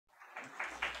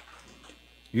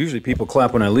Usually people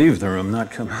clap when I leave the room, not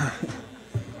come.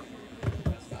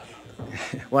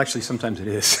 Well, actually, sometimes it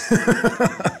is.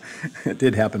 It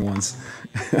did happen once.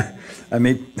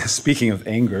 Speaking of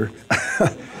anger,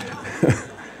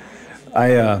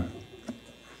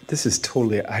 this is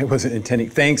totally, I wasn't intending,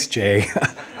 thanks, Jay,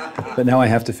 but now I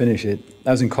have to finish it.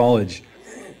 I was in college,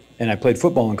 and I played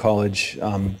football in college,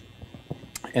 and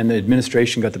the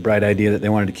administration got the bright idea that they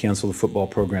wanted to cancel the football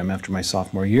program after my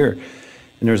sophomore year.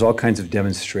 And there was all kinds of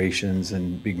demonstrations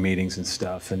and big meetings and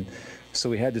stuff. And so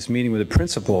we had this meeting with the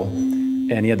principal,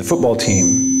 and he had the football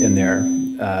team in there.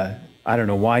 I don't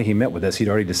know why he met with us. He'd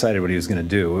already decided what he was going to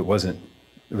do. It wasn't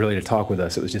really to talk with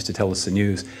us. It was just to tell us the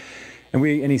news. And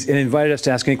he invited us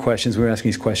to ask any questions. We were asking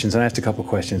these questions, and I asked a couple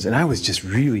questions. And I was just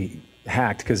really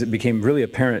hacked because it became really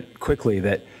apparent quickly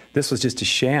that this was just a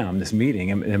sham, this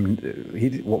meeting.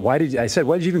 I said,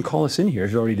 why did you even call us in here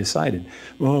if you already decided?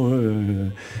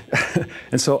 And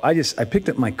so I picked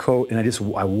up my coat and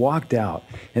I walked out,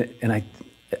 and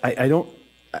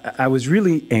I was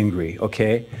really angry,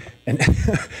 okay? And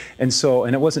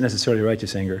it wasn't necessarily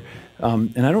righteous anger.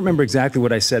 And I don't remember exactly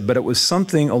what I said, but it was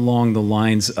something along the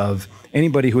lines of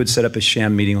anybody who had set up a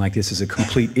sham meeting like this is a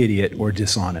complete idiot or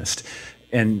dishonest.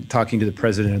 And talking to the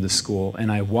president of the school,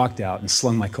 and I walked out and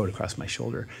slung my coat across my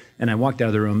shoulder. And I walked out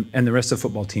of the room, and the rest of the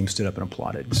football team stood up and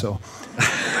applauded. So,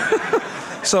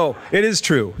 so it is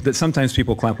true that sometimes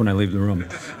people clap when I leave the room.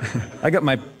 I got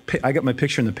my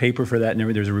picture in the paper for that,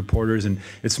 and there's reporters, and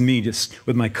it's me just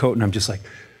with my coat, and I'm just like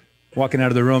walking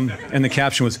out of the room, and the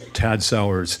caption was, "Tad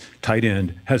Sowers, tight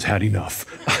end, has had enough."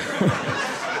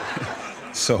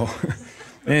 So,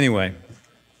 anyway,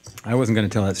 I wasn't going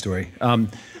to tell that story.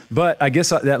 But I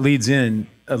guess that leads in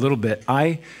a little bit.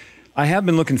 I have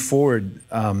been looking forward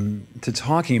to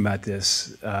talking about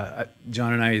this.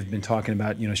 John and I have been talking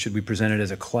about, should we present it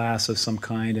as a class of some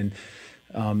kind? And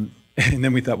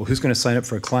then we thought, well, who's going to sign up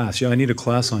for a class? Yeah, I need a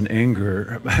class on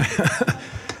anger.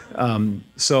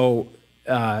 So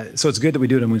it's good that we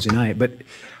do it on Wednesday night. But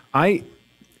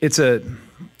it's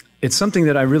something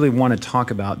that I really want to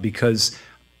talk about because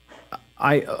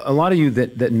a lot of you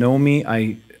that know me,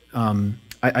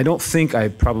 I don't think I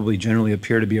probably generally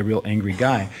appear to be a real angry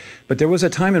guy, but there was a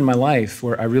time in my life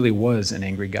where I really was an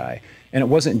angry guy. And it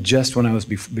wasn't just when I was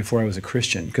before I was a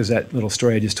Christian, because that little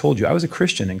story I just told you, I was a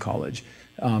Christian in college.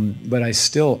 But I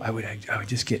would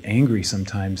just get angry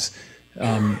sometimes.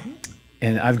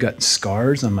 And I've got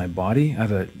scars on my body. I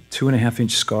have a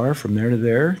 2.5-inch scar from there to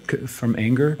there from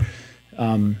anger.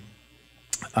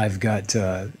 I've got,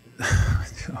 oh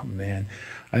man,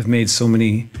 I've made so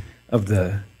many of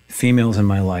the females in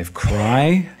my life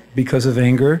cry because of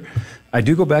anger. I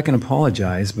do go back and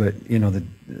apologize, but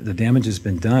the damage has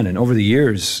been done. And over the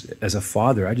years, as a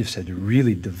father, I just had to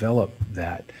really develop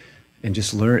that and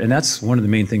just learn. And that's one of the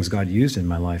main things God used in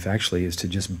my life, actually, is to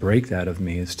just break that of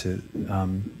me, is to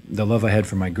the love I had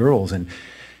for my girls. And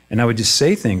I would just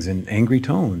say things in angry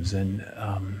tones, and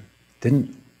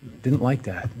didn't like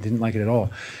that, didn't like it at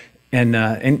all.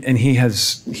 And he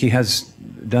has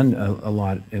done a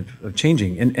lot of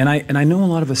changing, and I know a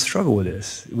lot of us struggle with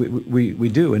this. We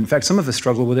do. In fact, some of us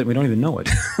struggle with it and we don't even know it.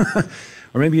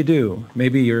 Or maybe you do.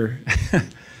 Maybe you're.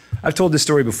 I've told this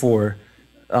story before,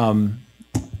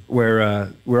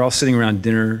 where we're all sitting around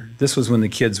dinner. This was when the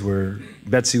kids were.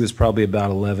 Betsy was probably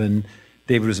about 11.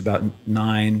 David was about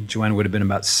 9. Joanna would have been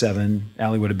about 7.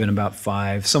 Allie would have been about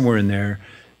 5. Somewhere in there.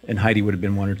 And Heidi would have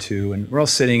been 1 or 2, and we're all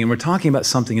sitting and we're talking about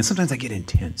something, and sometimes I get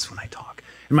intense when I talk,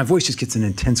 and my voice just gets an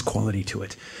intense quality to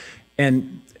it.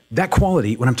 And that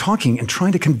quality, when I'm talking and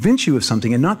trying to convince you of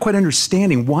something and not quite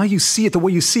understanding why you see it the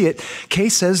way you see it, Kay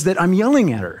says that I'm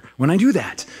yelling at her when I do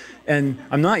that. And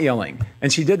I'm not yelling.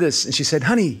 And she did this, and she said,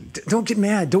 "Honey, don't get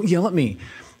mad, don't yell at me."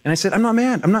 And I said, "I'm not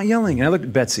mad, I'm not yelling." And I looked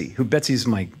at Betsy,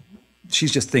 she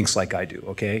just thinks like I do,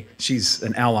 okay? She's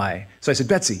an ally. So I said,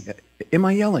 "Betsy, am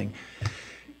I yelling?"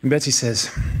 And Betsy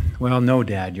says, "Well, no,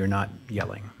 Dad, you're not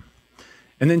yelling."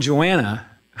 And then Joanna,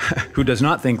 who does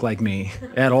not think like me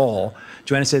at all,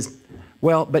 Joanna says,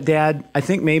 "Well, but Dad, I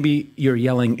think maybe you're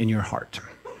yelling in your heart."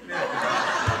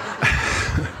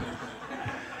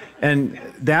 And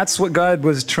that's what God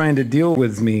was trying to deal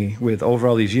with me with over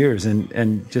all these years,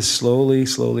 and just slowly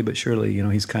but surely,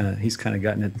 he's kind of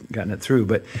gotten it through.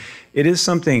 But it is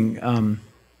something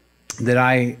that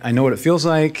I know what it feels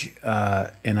like,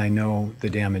 and I know the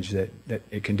damage that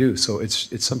it can do. So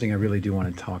it's something I really do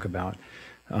want to talk about,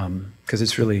 because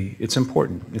it's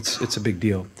important. It's a big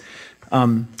deal.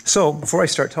 So before I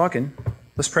start talking,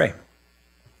 let's pray.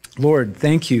 Lord,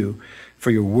 thank you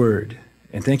for your word,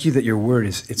 and thank you that your word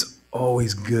it's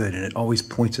always good, and it always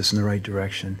points us in the right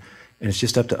direction. And it's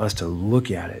just up to us to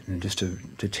look at it and just to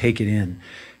take it in.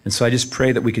 And so I just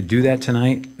pray that we could do that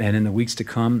tonight and in the weeks to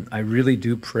come. I really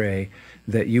do pray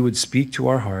that you would speak to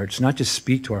our hearts, not just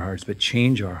speak to our hearts, but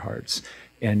change our hearts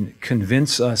and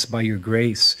convince us by your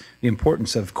grace the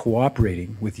importance of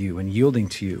cooperating with you and yielding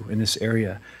to you in this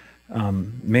area.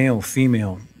 Male,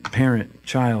 female, parent,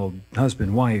 child,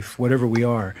 husband, wife, whatever we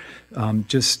are,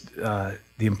 the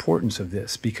importance of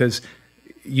this. Because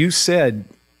you said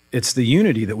it's the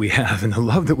unity that we have and the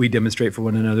love that we demonstrate for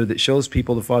one another that shows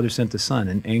people the Father sent the Son,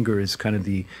 and anger is kind of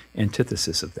the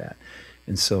antithesis of that.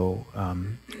 And so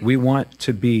we want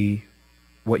to be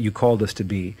what you called us to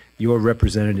be, your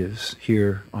representatives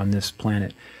here on this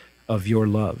planet of your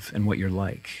love and what you're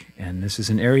like. And this is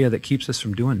an area that keeps us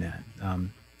from doing that.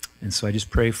 And so I just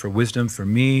pray for wisdom for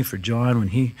me, for John when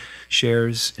he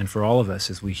shares, and for all of us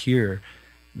as we hear,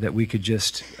 that we could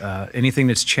just, anything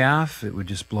that's chaff, it would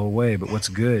just blow away, but what's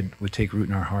good would take root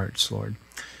in our hearts, Lord.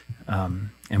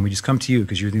 And we just come to you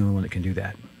because you're the only one that can do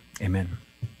that. Amen.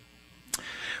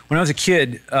 When I was a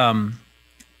kid,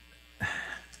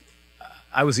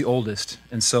 I was the oldest,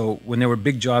 and so when there were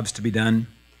big jobs to be done,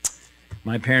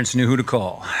 my parents knew who to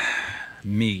call,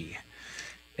 me.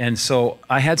 And so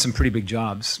I had some pretty big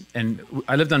jobs, and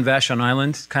I lived on Vashon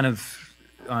Island, kind of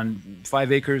on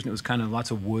 5 acres, and it was kind of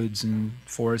lots of woods and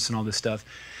forests and all this stuff.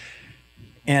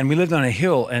 And we lived on a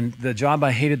hill, and the job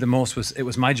I hated the most was, it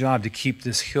was my job to keep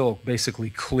this hill basically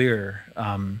clear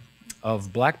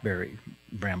of blackberry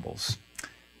brambles.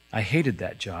 I hated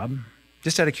that job.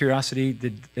 Just out of curiosity,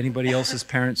 did anybody else's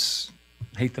parents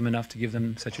hate them enough to give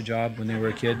them such a job when they were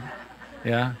a kid?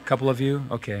 Yeah, a couple of you?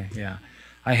 Okay, yeah.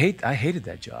 I hated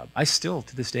that job. I still,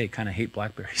 to this day, kind of hate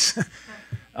blackberries.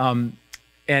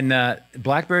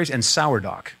 Blackberries and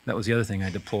sourdock. That was the other thing I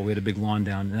had to pull. We had a big lawn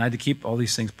down, and I had to keep all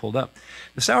these things pulled up.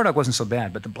 The sourdock wasn't so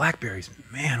bad, but the blackberries,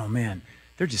 man, oh man,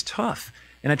 they're just tough.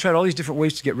 And I tried all these different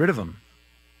ways to get rid of them.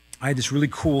 I had this really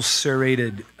cool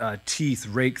serrated teeth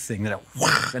rake thing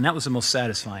and that was the most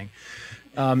satisfying.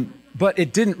 But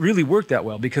it didn't really work that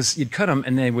well because you'd cut them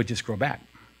and they would just grow back.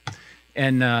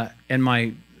 And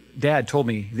my dad told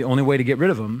me the only way to get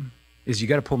rid of them is you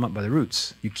got to pull them up by the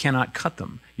roots. You cannot cut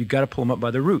them. You got to pull them up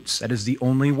by the roots. That is the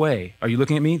only way. Are you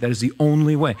looking at me? That is the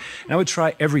only way. And I would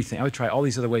try everything. I would try all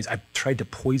these other ways. I tried to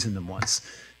poison them once.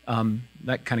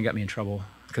 That kind of got me in trouble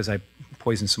because I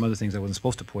poisoned some other things I wasn't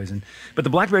supposed to poison. But the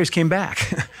blackberries came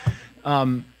back.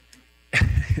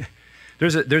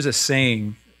 There's a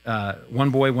saying, one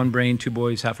boy, one brain, 2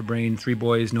 boys, half a brain, 3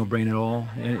 boys, no brain at all.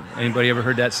 Anybody ever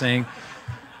heard that saying?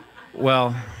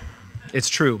 Well, it's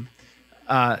true.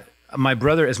 As my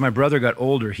brother got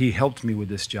older, he helped me with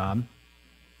this job.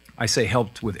 I say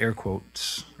helped with air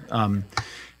quotes.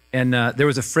 There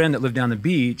was a friend that lived down the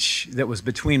beach that was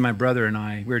between my brother and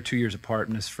I. We were 2 years apart,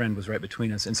 and this friend was right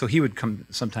between us. And so he would come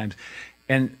sometimes.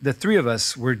 And the 3 of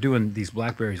us were doing these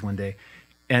blackberries one day.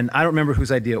 And I don't remember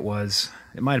whose idea it was.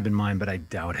 It might have been mine, but I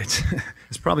doubt it.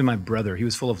 It's probably my brother. He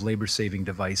was full of labor-saving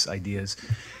device ideas.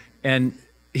 And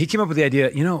he came up with the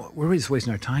idea, we're just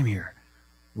wasting our time here.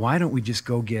 Why don't we just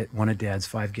go get one of Dad's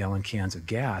 5-gallon cans of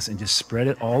gas and just spread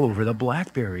it all over the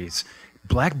blackberries?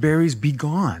 Blackberries be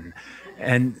gone.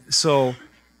 And so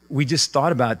we just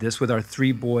thought about this with our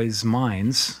 3 boys'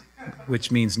 minds,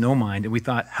 which means no mind, and we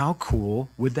thought, how cool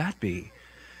would that be?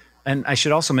 And I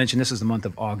should also mention this is the month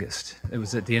of August. It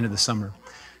was at the end of the summer.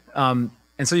 And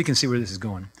so you can see where this is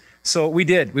going. So we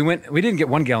did. We didn't get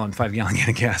 1 gallon, 5-gallon can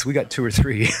of gas. We got 2 or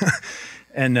 3.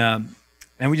 And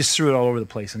we just threw it all over the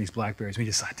place on these blackberries. We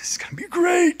just thought, this is going to be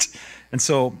great. And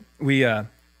so we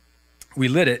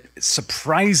lit it. It's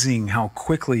surprising how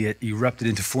quickly it erupted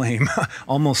into flame,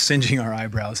 almost singeing our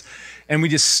eyebrows. And we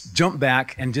just jumped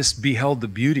back and just beheld the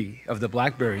beauty of the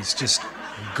blackberries just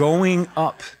going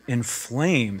up in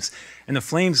flames. And the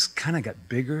flames kind of got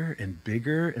bigger and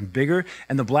bigger and bigger.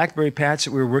 And the blackberry patch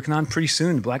that we were working on, pretty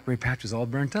soon, the blackberry patch was all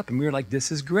burnt up. And we were like,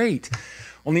 this is great.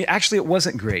 Only actually it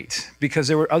wasn't great because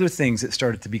there were other things that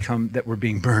started to become, that were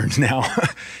being burned now.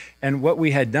 And what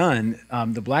we had done,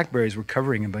 the blackberries were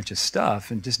covering a bunch of stuff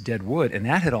and just dead wood, and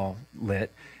that had all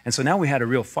lit. And so now we had a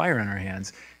real fire on our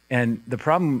hands. And the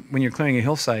problem when you're clearing a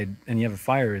hillside and you have a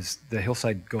fire is the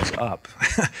hillside goes up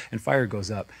and fire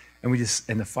goes up. And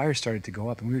the fire started to go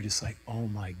up, and we were just like, oh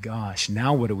my gosh,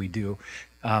 now what do we do?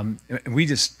 And we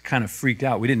just kind of freaked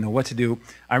out. We didn't know what to do.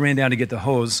 I ran down to get the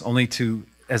hose, only to,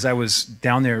 as I was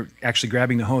down there actually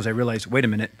grabbing the hose, I realized, wait a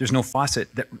minute, there's no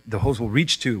faucet that the hose will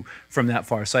reach to from that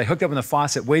far. So I hooked up on the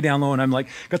faucet way down low, and I'm like,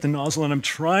 got the nozzle, and I'm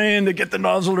trying to get the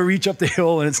nozzle to reach up the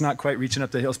hill, and it's not quite reaching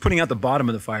up the hill. It's putting out the bottom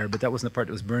of the fire, but that wasn't the part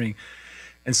that was burning.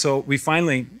 And so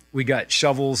we got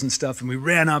shovels and stuff, and we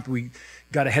ran up, we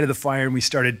got ahead of the fire, and we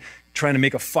started trying to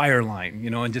make a fire line,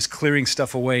 and just clearing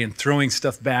stuff away and throwing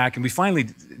stuff back. And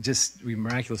we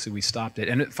miraculously, we stopped it.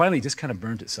 And it finally just kind of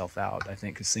burnt itself out, I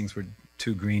think, because things were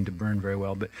too green to burn very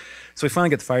well. So we finally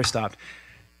got the fire stopped.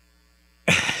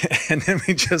 And then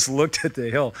we just looked at the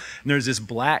hill, and there's this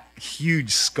black,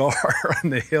 huge scar on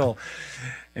the hill.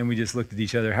 And we just looked at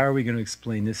each other. How are we going to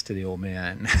explain this to the old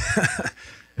man?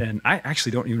 And I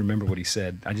actually don't even remember what he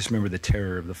said. I just remember the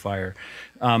terror of the fire.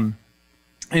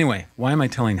 Anyway, why am I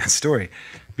telling that story?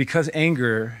 Because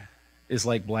anger is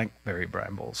like blackberry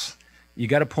brambles. You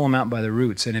got to pull them out by the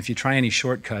roots. And if you try any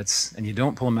shortcuts and you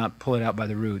don't pull it out by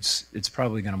the roots, it's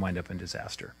probably going to wind up in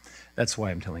disaster. That's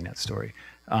why I'm telling that story.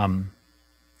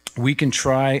 We can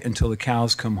try until the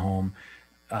cows come home.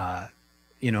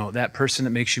 That person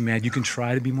that makes you mad, you can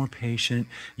try to be more patient.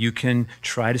 You can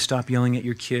try to stop yelling at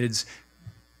your kids.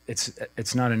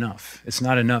 It's not enough. It's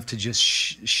not enough to just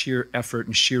sheer effort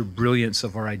and sheer brilliance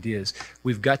of our ideas.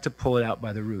 We've got to pull it out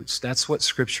by the roots. That's what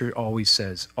Scripture always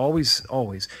says. Always,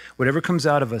 always. Whatever comes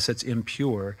out of us that's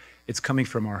impure, it's coming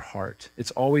from our heart.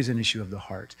 It's always an issue of the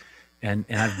heart. And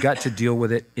I've got to deal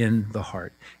with it in the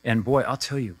heart. And boy, I'll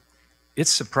tell you,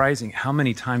 it's surprising how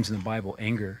many times in the Bible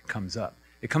anger comes up.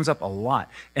 It comes up a lot.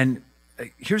 And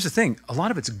here's the thing, a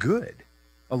lot of it's good.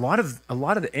 A lot of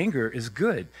the anger is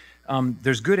good.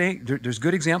 There's good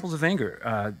examples of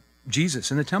anger.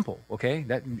 Jesus in the temple, okay?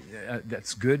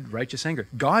 That's good, righteous anger.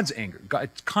 God's anger. God,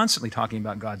 constantly talking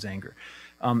about God's anger.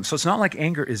 So it's not like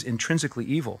anger is intrinsically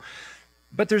evil.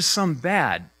 But there's some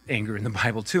bad anger in the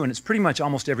Bible too, and it's pretty much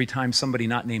almost every time somebody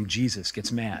not named Jesus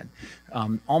gets mad.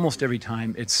 Almost every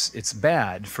time it's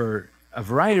bad for a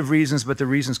variety of reasons, but the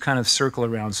reasons kind of circle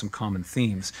around some common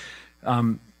themes.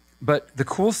 But the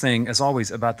cool thing, as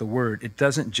always, about the Word, it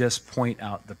doesn't just point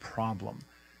out the problem.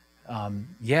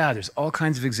 There's all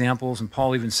kinds of examples, and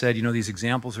Paul even said, these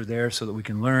examples are there so that we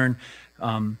can learn.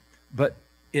 But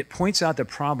it points out the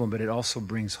problem, but it also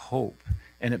brings hope,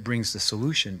 and it brings the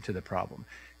solution to the problem.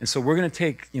 And so we're going to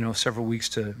take, several weeks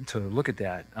to look at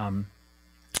that.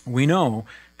 We know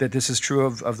that this is true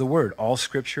of the Word. All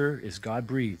Scripture is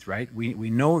God-breathed, right? We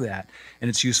know that, and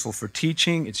it's useful for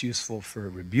teaching, it's useful for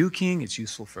rebuking, it's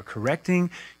useful for correcting,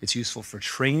 it's useful for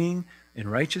training in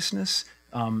righteousness.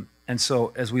 And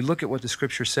so as we look at what the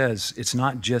Scripture says, it's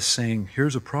not just saying,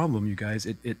 here's a problem, you guys.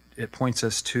 It points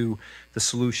us to the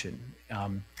solution,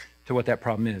 to what that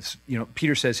problem is.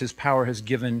 Peter says his power has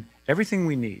given us everything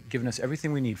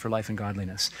we need for life and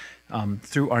godliness,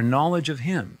 through our knowledge of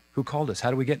Him who called us.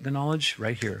 How do we get the knowledge?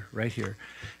 Right here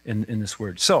in this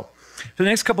Word. So for the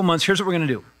next couple months, here's what we're going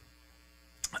to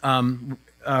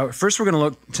do. First, we're going to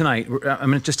look tonight. I'm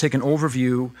going to just take an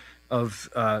overview of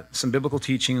some biblical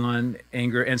teaching on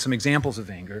anger and some examples of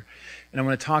anger. And I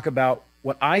want to talk about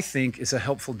what I think is a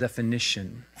helpful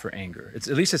definition for anger. At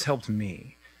least it's helped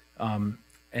me.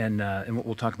 And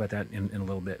we'll talk about that in a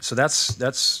little bit. So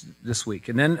that's this week.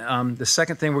 And then the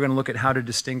second thing, we're going to look at how to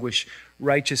distinguish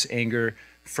righteous anger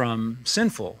from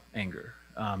sinful anger.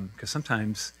 Because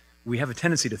sometimes we have a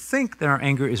tendency to think that our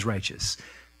anger is righteous.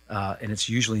 And it's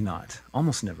usually not.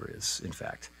 Almost never is, in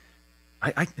fact.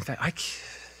 I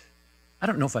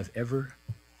don't know if I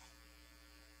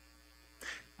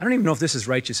don't even know if this is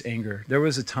righteous anger. There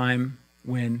was a time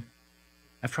when,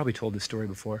 I've probably told this story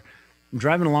before, I'm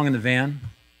driving along in the van.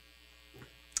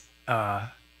 I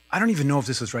don't even know if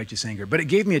this was righteous anger, but it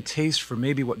gave me a taste for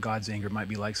maybe what God's anger might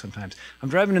be like sometimes. I'm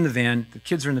driving in the van. The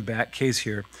kids are in the back. Kay's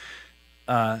here.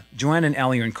 Joanna and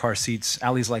Allie are in car seats.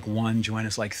 Allie's like 1.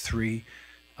 Joanna's like 3.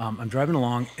 I'm driving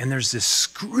along, and there's this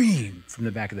scream from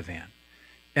the back of the van.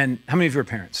 And how many of you are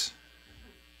parents?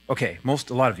 Okay,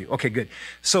 a lot of you. Okay, good.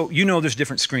 So there's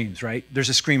different screams, right? There's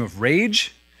a scream of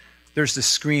rage. There's the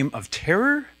scream of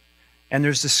terror. And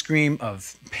there's the scream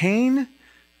of pain.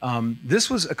 This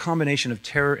was a combination of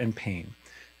terror and pain.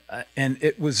 And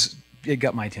it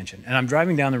got my attention. And I'm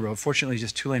driving down the road. Fortunately, it's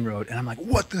just 2-lane road. And I'm like,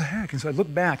 what the heck? And so I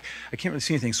look back. I can't really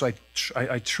see anything. So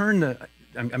I turn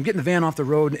I'm getting the van off the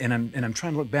road, and I'm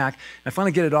trying to look back. And I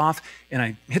finally get it off, and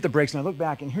I hit the brakes, and I look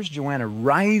back, and here's Joanna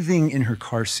writhing in her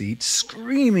car seat,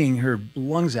 screaming her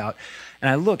lungs out. And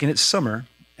I look, and it's summer.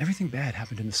 Everything bad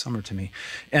happened in the summer to me.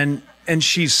 And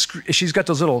she's got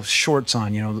those little shorts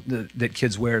on, that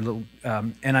kids wear.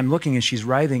 And I'm looking, and she's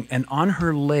writhing. And on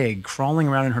her leg, crawling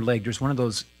around in her leg, there's one of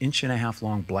those 1.5-inch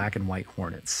long black and white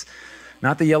hornets.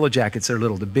 Not the yellow jackets, they're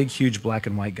little, the big, huge black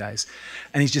and white guys.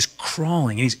 And he's just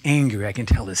crawling, and he's angry. I can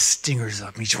tell the stinger's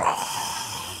up. And he's,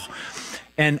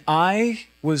 and I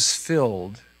was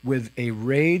filled with a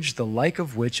rage, the like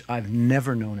of which I've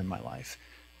never known in my life.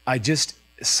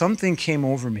 Something came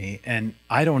over me, and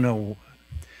I don't know.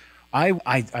 I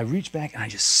reached back, and I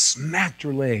just smacked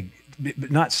her leg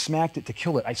but not smacked it to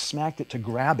kill it. I smacked it to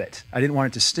grab it. I didn't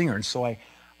want it to sting her. And so I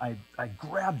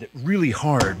grabbed it really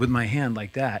hard with my hand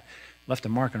like that. Left a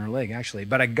mark on her leg, actually.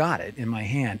 But I got it in my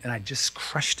hand, and I just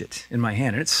crushed it in my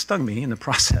hand. And it stung me in the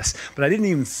process. But I didn't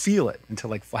even feel it until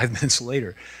like 5 minutes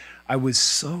later. I was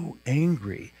so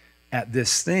angry at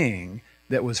this thing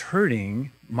that was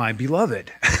hurting my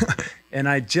beloved. And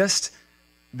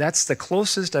that's the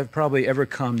closest I've probably ever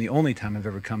come, the only time I've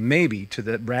ever come, maybe, to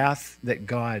the wrath that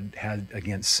God had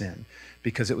against sin,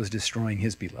 because it was destroying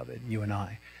his beloved, you and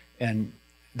I. And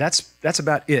that's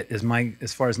about it,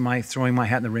 as far as my throwing my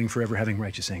hat in the ring for ever having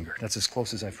righteous anger. That's as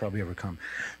close as I've probably ever come.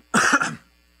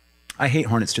 I hate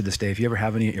hornets to this day. If you ever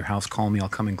have any at your house, call me. I'll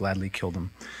come and gladly kill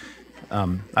them.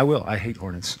 I will. I hate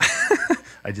hornets.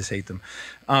 I just hate them.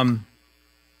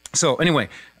 So anyway,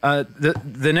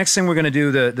 the next thing we're going to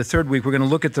do, the third week, we're going to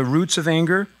look at the roots of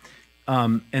anger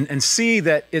and see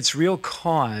that its real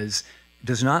cause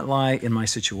does not lie in my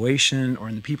situation or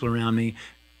in the people around me.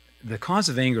 The cause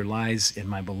of anger lies in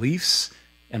my beliefs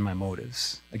and my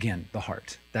motives. Again, the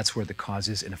heart. That's where the cause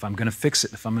is. And if I'm going to fix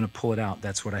it, if I'm going to pull it out,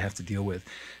 that's what I have to deal with.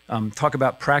 Talk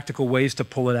about practical ways to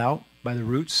pull it out by the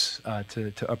roots,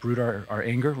 to uproot our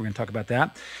anger. We're going to talk about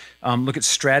that. Look at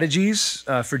strategies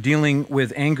for dealing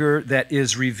with anger that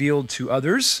is revealed to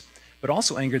others, but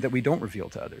also anger that we don't reveal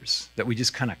to others, that we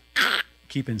just kind of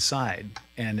keep inside.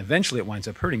 And eventually it winds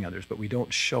up hurting others, but we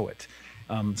don't show it.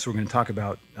 So we're going to talk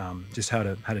about just how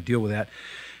to deal with that.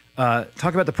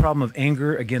 Talk about the problem of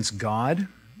anger against God,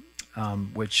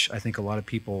 which I think a lot of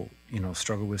people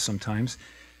struggle with sometimes.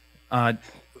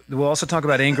 We'll also talk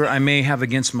about anger I may have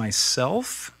against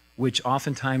myself, which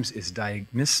oftentimes is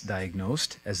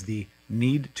misdiagnosed as the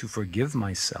need to forgive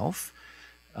myself.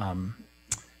 I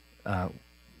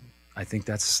think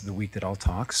that's the week that I'll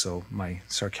talk, so my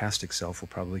sarcastic self will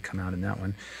probably come out in that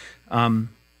one.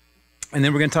 And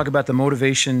then we're going to talk about the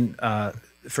motivation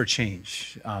for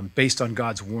change based on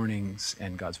God's warnings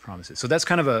and God's promises. So that's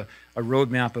kind of a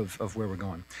roadmap of where we're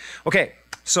going. Okay,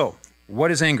 so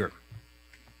what is anger?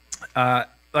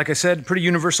 Like I said, pretty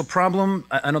universal problem.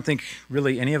 I don't think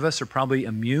really any of us are probably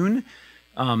immune.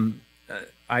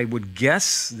 I would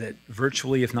guess that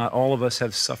virtually, if not all of us,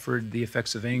 have suffered the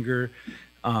effects of anger.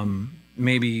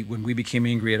 Maybe when we became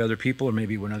angry at other people, or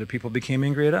maybe when other people became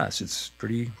angry at us. It's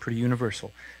pretty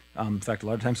universal. In fact, a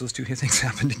lot of times those two things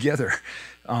happen together.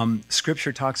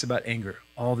 Scripture talks about anger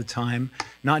all the time,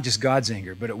 not just God's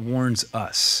anger, but it warns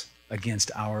us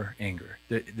against our anger.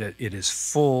 That it is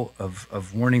full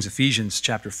of warnings. Ephesians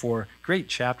chapter 4, great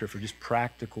chapter for just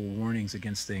practical warnings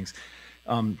against things.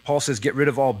 Paul says, get rid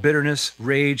of all bitterness,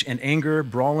 rage, and anger,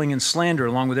 brawling, and slander,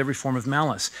 along with every form of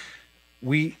malice.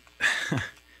 We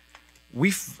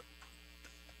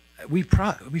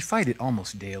fight it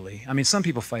almost daily. I mean, some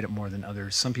people fight it more than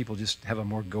others. Some people just have a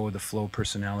more go-with-the-flow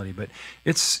personality, but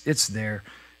it's there.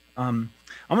 I'm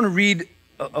going to read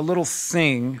a little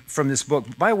thing from this book.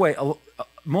 By the way,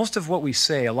 most of what we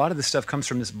say, a lot of the stuff comes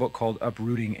from this book called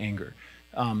Uprooting Anger.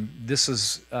 This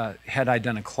is, had I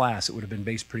done a class, it would have been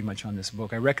based pretty much on this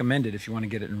book. I recommend it if you want to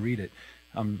get it and read it.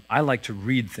 I like to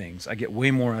read things. I get way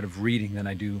more out of reading than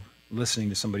I do listening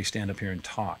to somebody stand up here and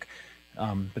talk.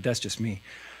 But that's just me.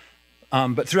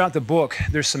 But throughout the book,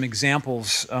 there's some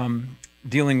examples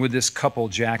dealing with this couple,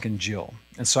 Jack and Jill.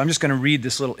 And so I'm just going to read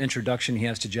this little introduction he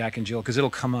has to Jack and Jill, because it'll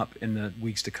come up in the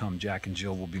weeks to come. Jack and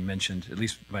Jill will be mentioned, at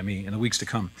least by me, in the weeks to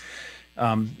come.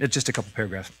 It's just a couple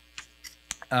paragraphs.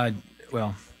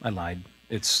 Well, I lied.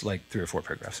 It's like 3 or 4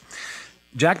 paragraphs.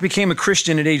 Jack became a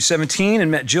Christian at age 17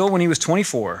 and met Jill when he was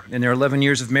 24. In their 11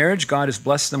 years of marriage, God has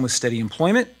blessed them with steady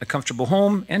employment, a comfortable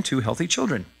home, and 2 healthy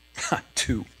children.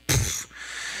 2.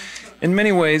 In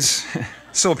many ways,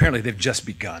 so apparently they've just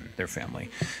begun, their family.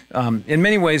 In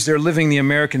many ways, they're living the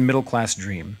American middle-class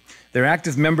dream. They're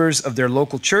active members of their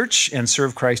local church and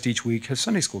serve Christ each week as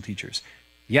Sunday school teachers.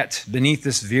 Yet, beneath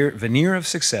this veneer of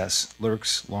success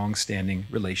lurks long-standing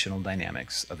relational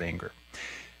dynamics of anger.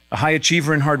 A high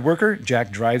achiever and hard worker,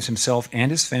 Jack drives himself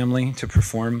and his family to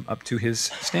perform up to his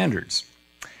standards.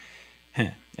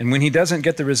 And when he doesn't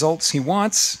get the results he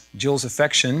wants, Jill's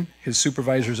affection, his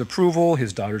supervisor's approval,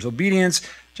 his daughter's obedience,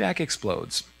 Jack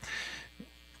explodes.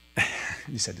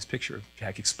 You just had this picture of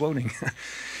Jack exploding.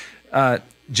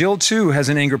 Jill, too, has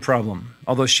an anger problem,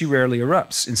 although she rarely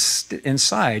erupts.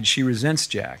 Inside, she resents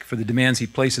Jack for the demands he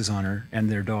places on her and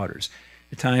their daughters.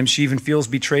 At times, she even feels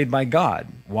betrayed by God.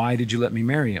 Why did you let me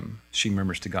marry him? She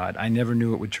murmurs to God. I never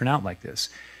knew it would turn out like this.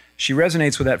 She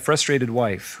resonates with that frustrated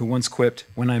wife who once quipped,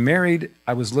 when I married,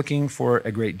 I was looking for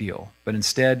a great deal, but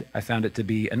instead I found it to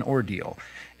be an ordeal.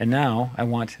 And now I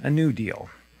want a new deal.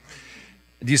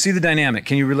 Do you see the dynamic?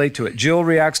 Can you relate to it? Jill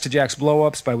reacts to Jack's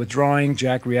blow-ups by withdrawing.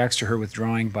 Jack reacts to her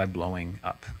withdrawing by blowing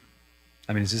up.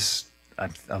 I mean, is this,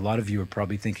 a lot of you are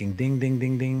probably thinking, ding, ding,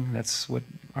 ding, ding. That's what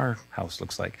our house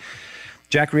looks like.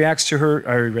 Jack reacts to her,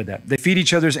 I already read that. They feed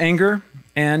each other's anger,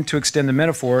 and to extend the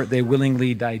metaphor, they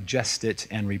willingly digest it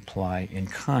and reply in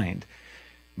kind.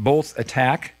 Both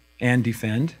attack and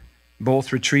defend.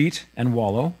 Both retreat and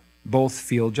wallow. Both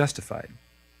feel justified.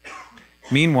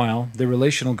 Meanwhile, the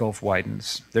relational gulf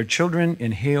widens. Their children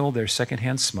inhale their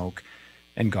secondhand smoke,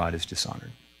 and God is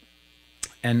dishonored.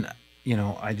 And, you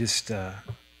know, I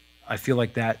feel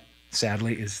like that,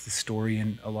 sadly, is the story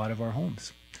in a lot of our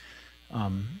homes.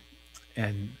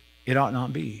 And it ought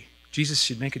not be. Jesus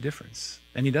should make a difference,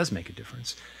 and he does make a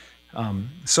difference.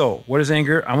 So what is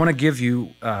anger? I want to give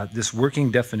you this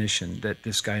working definition that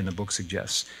this guy in the book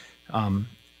suggests.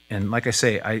 And like I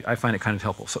say, I find it kind of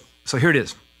helpful. So here it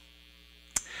is.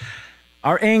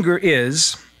 Our anger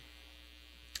is,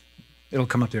 it'll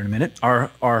come up there in a minute,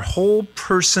 our whole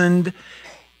personed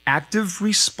active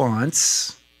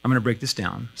response. I'm going to break this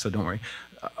down, so don't worry.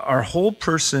 Our whole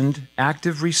personed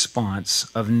active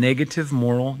response of negative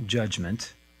moral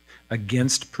judgment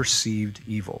against perceived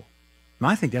evil. Now,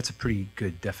 I think that's a pretty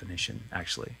good definition,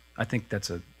 actually. I think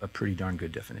that's a pretty darn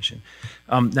good definition.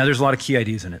 Now, there's a lot of key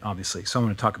ideas in it, obviously, so I'm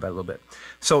going to talk about it a little bit.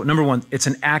 So, number one, it's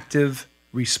an active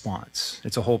response.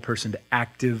 It's a whole personed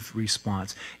active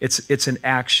response. It's an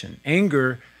action.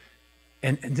 Anger,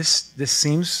 and this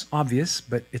seems obvious,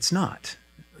 but it's not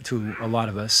to a lot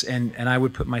of us, and I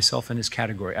would put myself in this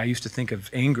category. I used to think of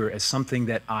anger as something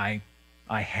that I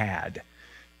had.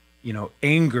 You know,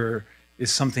 anger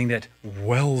is something that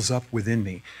wells up within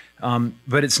me,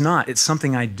 but it's not. It's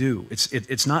something I do.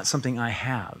 It's not something I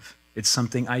have. It's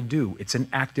something I do. It's an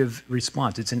active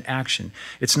response. It's an action.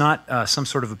 It's not some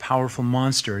sort of a powerful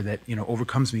monster that, you know,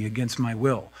 overcomes me against my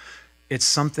will. It's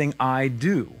something I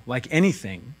do. Like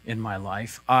anything in my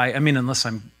life, I mean, unless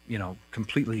I'm, you know,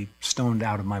 completely stoned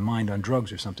out of my mind on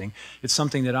drugs or something, it's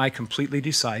something that I completely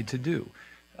decide to do.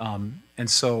 And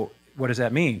so what does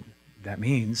that mean? That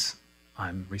means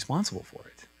I'm responsible for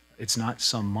it. It's not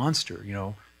some monster, you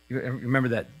know. You remember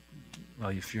that, well,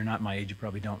 if you're not my age, you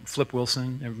probably don't. Flip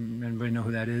Wilson, everybody know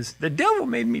who that is? The devil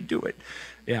made me do it.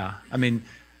 Yeah, I mean,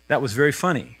 that was very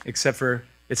funny, except for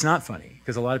it's not funny,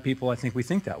 because a lot of people, I think we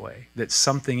think that way, that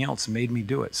something else made me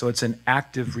do it. So it's an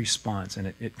active response,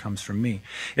 and it comes from me.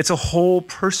 It's a whole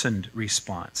personed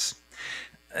response.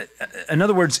 In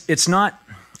other words, it's not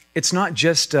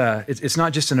just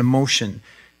an emotion.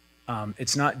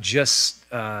 It's not just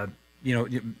you know,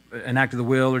 an act of the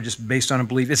will or just based on a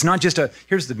belief. It's not just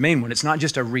here's the main one, it's not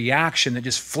just a reaction that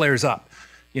just flares up.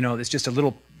 You know, it's just a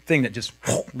little thing that just,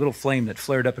 little flame that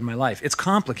flared up in my life. It's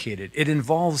complicated. It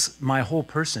involves my whole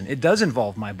person. It does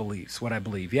involve my beliefs, what I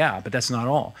believe, yeah, but that's not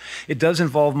all. It does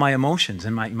involve my emotions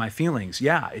and my feelings,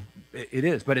 yeah, it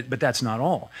is, but that's not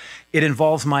all. It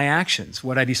involves my actions,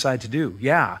 what I decide to do,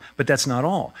 yeah, but that's not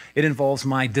all. It involves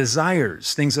my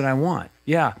desires, things that I want,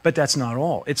 yeah, but that's not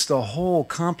all. It's the whole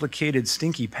complicated,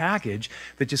 stinky package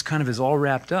that just kind of is all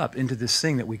wrapped up into this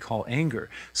thing that we call anger.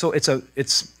 So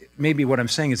it's maybe what I'm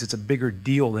saying is it's a bigger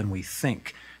deal than we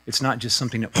think. It's not just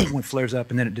something that flares up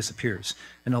and then it disappears.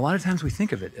 And a lot of times we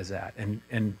think of it as that,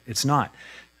 and it's not.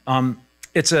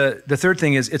 The third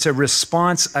thing is it's a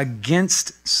response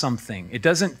against something. It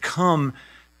doesn't come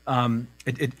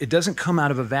it doesn't come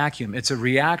out of a vacuum. It's a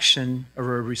reaction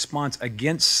or a response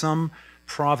against some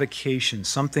provocation,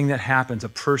 something that happens, a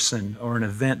person or an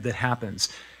event that happens.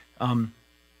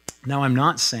 Now, I'm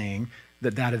not saying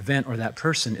that event or that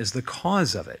person is the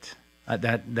cause of it.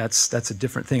 That's a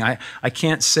different thing. I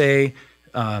can't say,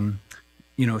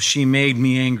 you know, she made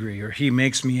me angry or he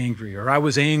makes me angry or I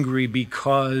was angry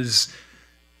because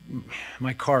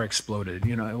my car exploded.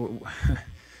 You know,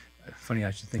 funny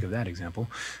I should think of that example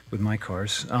with my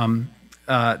cars.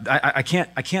 I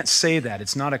can't say that.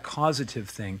 It's not a causative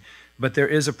thing, but there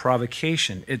is a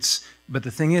provocation. But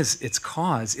the thing is, its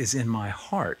cause is in my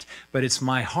heart. But it's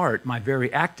my heart, my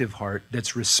very active heart,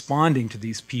 that's responding to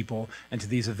these people and to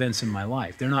these events in my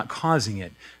life. They're not causing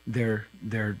it. They're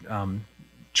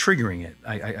triggering it,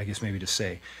 I guess maybe to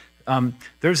say.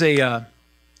 There's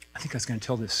I think I was going to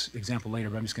tell this example later,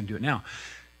 but I'm just going to do it now.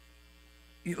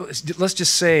 Let's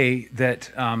just say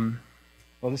that,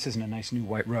 well, this isn't a nice new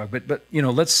white rug, but you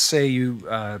know, let's say you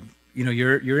know,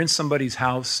 you're in somebody's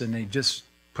house and they just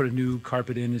put a new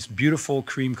carpet in, this beautiful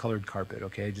cream-colored carpet,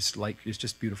 okay? It's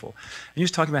just beautiful. And you're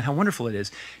just talking about how wonderful it is.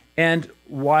 And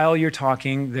while you're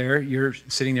talking there, you're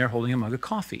sitting there holding a mug of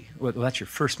coffee. Well, that's your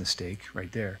first mistake right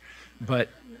there. But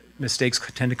mistakes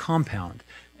tend to compound.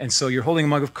 And so you're holding a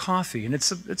mug of coffee, and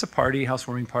it's a party,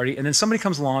 housewarming party, and then somebody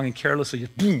comes along and carelessly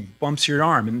just boom, bumps your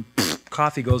arm, and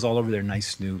coffee goes all over their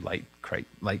nice new light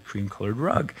cream colored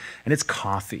rug. And it's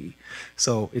coffee.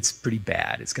 So it's pretty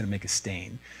bad. It's going to make a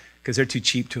stain because they're too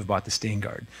cheap to have bought the stain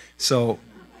guard. So,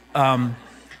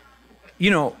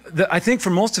 you know, I think for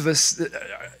most of us,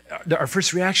 our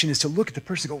first reaction is to look at the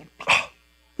person and go, oh,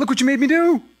 look what you made me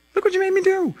do. Look what you made me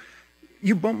do.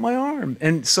 You bumped my arm.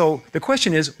 And so the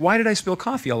question is, why did I spill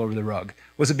coffee all over the rug?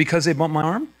 Was it because they bumped my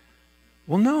arm?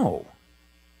 Well, no.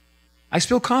 I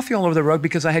spilled coffee all over the rug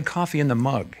because I had coffee in the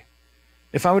mug.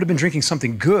 If I would have been drinking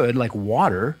something good, like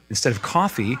water, instead of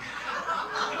coffee,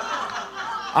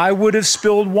 I would have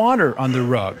spilled water on the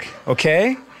rug,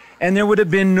 okay? And there would have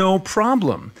been no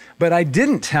problem. But I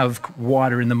didn't have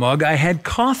water in the mug, I had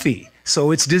coffee.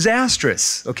 So it's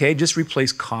disastrous, okay? Just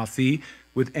replace coffee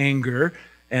with anger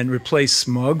and replace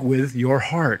smug with your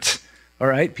heart, all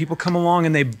right? People come along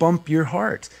and they bump your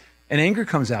heart. And anger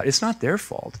comes out. It's not their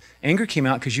fault. Anger came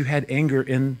out because you had anger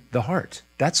in the heart.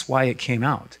 That's why it came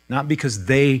out, not because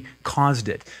they caused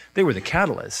it. They were the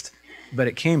catalyst, but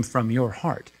it came from your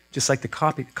heart. Just like the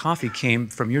coffee came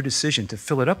from your decision to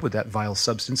fill it up with that vile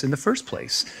substance in the first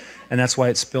place. And that's why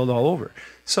it spilled all over.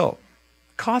 So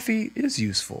coffee is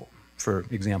useful for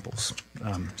examples.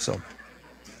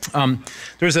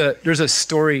 There's a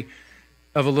story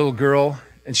of a little girl,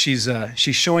 and she's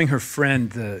showing her friend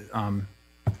the,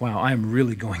 wow, I am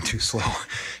really going too slow.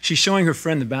 She's showing her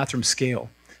friend the bathroom scale.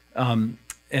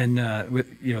 With,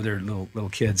 you know, they're little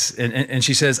kids. And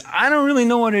she says, I don't really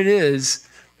know what it is,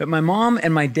 but my mom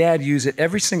and my dad use it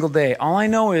every single day. All I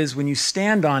know is when you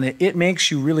stand on it, it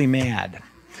makes you really mad.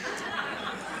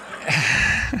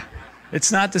 It's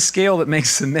not the scale that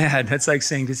makes them mad. That's like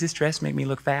saying, does this dress make me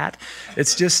look fat?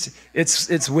 It's just,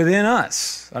 it's within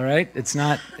us, all right? It's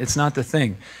not the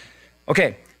thing.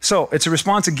 Okay, so it's a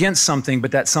response against something,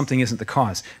 but that something isn't the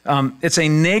cause. It's a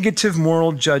negative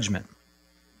moral judgment.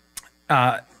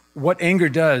 What anger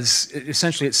does,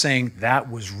 essentially it's saying, that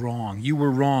was wrong. You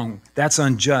were wrong. That's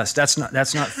unjust. That's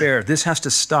not fair. This has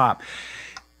to stop.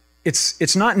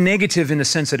 It's not negative in the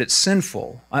sense that it's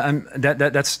sinful.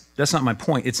 That's not my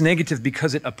point. It's negative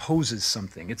because it opposes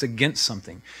something. It's against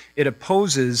something. It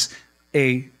opposes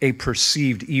a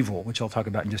perceived evil, which I'll talk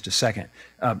about in just a second.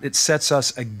 It sets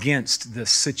us against the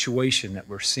situation that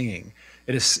we're seeing.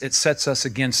 It sets us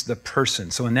against the person.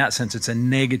 So in that sense, it's a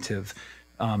negative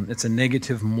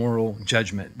moral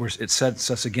judgment, where it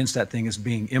sets us against that thing as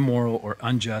being immoral or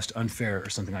unjust, unfair, or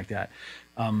something like that.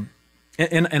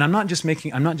 And I'm not just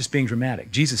being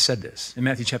dramatic. Jesus said this in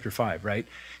Matthew chapter 5, right?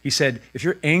 He said, if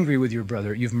you're angry with your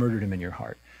brother, you've murdered him in your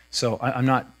heart. So I'm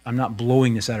not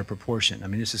blowing this out of proportion. I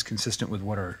mean, this is consistent with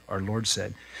what our Lord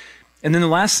said. And then the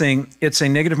last thing, it's a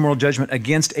negative moral judgment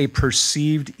against a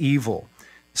perceived evil.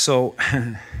 So,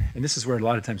 and this is where a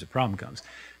lot of times the problem comes.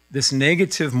 This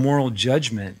negative moral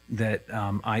judgment that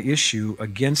I issue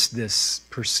against this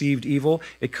perceived evil,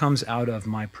 it comes out of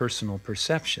my personal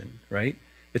perception, right?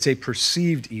 It's a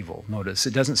perceived evil, notice.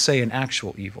 It doesn't say an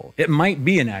actual evil. It might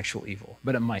be an actual evil,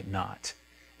 but it might not.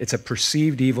 It's a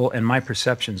perceived evil, and my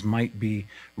perceptions might be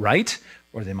right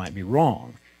or they might be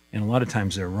wrong. And a lot of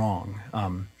times they're wrong.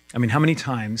 I mean, how many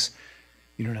times,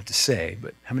 you don't have to say,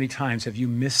 but how many times have you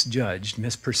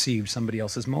misperceived somebody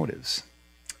else's motives?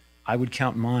 I would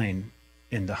count mine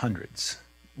in the hundreds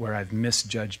where I've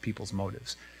misjudged people's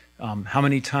motives. How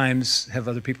many times have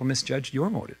other people misjudged your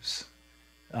motives?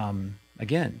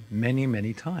 Again, many,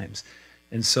 many times.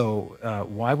 And so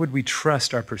why would we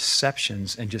trust our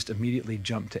perceptions and just immediately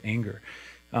jump to anger?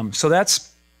 So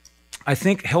that's, I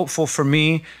think, helpful for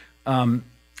me,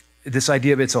 this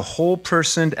idea of it's a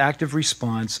whole-personed active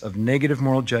response of negative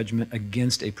moral judgment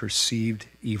against a perceived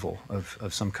evil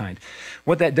of some kind.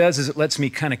 What that does is it lets me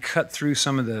kind of cut through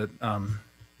some of the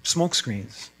smoke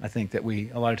screens, I think, that we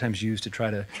a lot of times use to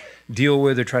try to deal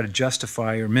with or try to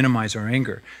justify or minimize our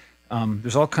anger.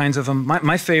 There's all kinds of them.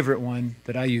 My favorite one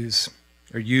that I use,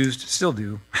 or used, still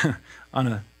do,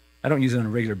 I don't use it on a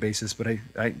regular basis, but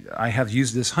I have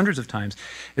used this hundreds of times,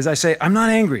 is I say, I'm not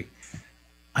angry.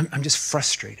 I'm just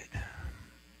frustrated.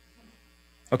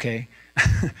 Okay,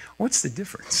 what's the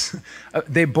difference?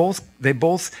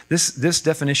 This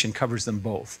definition covers them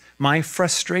both. My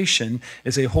frustration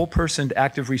is a whole-personed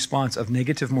active response of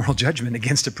negative moral judgment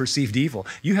against a perceived evil.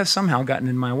 You have somehow gotten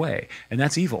in my way, and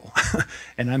that's evil,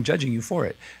 and I'm judging you for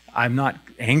it. I'm not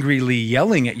angrily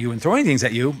yelling at you and throwing things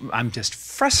at you. I'm just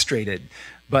frustrated.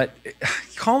 But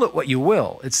call it what you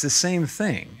will. It's the same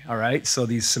thing, all right? So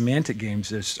these semantic games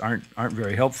just aren't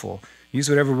very helpful. Use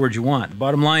whatever word you want. The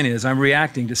bottom line is I'm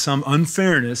reacting to some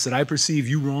unfairness that I perceive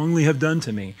you wrongly have done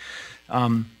to me.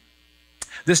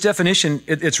 This definition,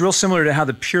 it's real similar to how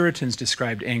the Puritans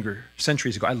described anger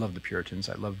centuries ago. I love the Puritans.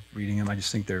 I love reading them. I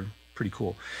just think they're pretty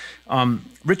cool.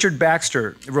 Richard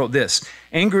Baxter wrote this: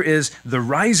 anger is the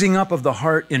rising up of the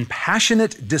heart in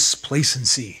passionate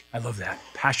displacency. I love that.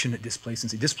 Passionate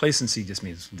displacency. Displacency just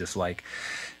means dislike.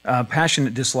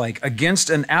 Passionate dislike against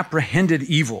an apprehended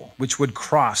evil, which would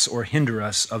cross or hinder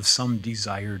us of some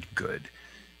desired good.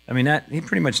 I mean, he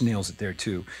pretty much nails it there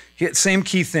too. Same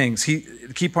key things.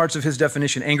 The key parts of his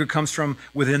definition: anger comes from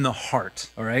within the heart.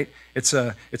 All right, it's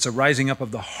a rising up of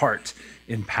the heart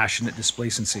in passionate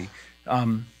displacency.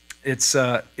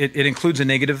 It includes a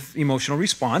negative emotional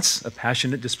response, a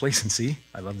passionate displacency.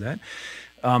 I love that.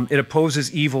 It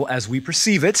opposes evil as we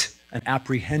perceive it, an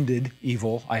apprehended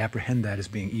evil. I apprehend that as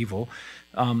being evil.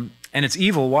 And it's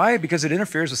evil. Why? Because it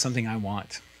interferes with something I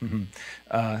want.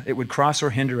 It would cross or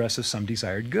hinder us of some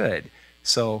desired good.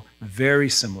 So very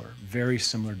similar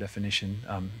definition.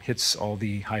 Hits all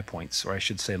the high points, or I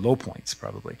should say low points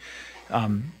probably.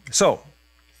 I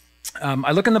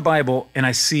look in the Bible and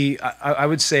I see, I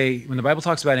would say when the Bible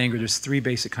talks about anger, there's three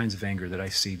basic kinds of anger that I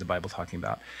see the Bible talking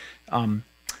about.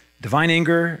 Divine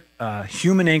anger,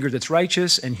 human anger that's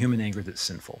righteous, and human anger that's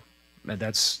sinful.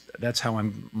 That's how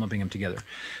I'm lumping them together.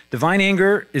 Divine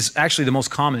anger is actually the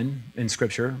most common in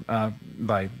Scripture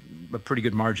by a pretty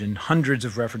good margin. Hundreds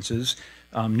of references,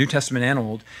 New Testament and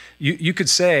Old. You could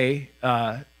say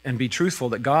and be truthful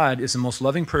that God is the most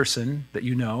loving person that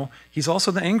you know. He's also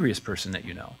the angriest person that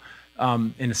you know,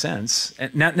 in a sense.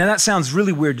 Now that sounds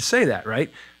really weird to say that,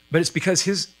 right? But it's because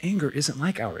his anger isn't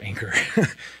like our anger.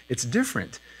 It's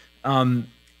different.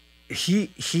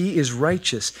 He is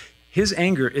righteous. His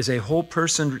anger is a whole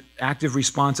person active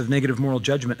response of negative moral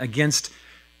judgment against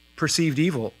perceived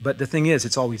evil. But the thing is,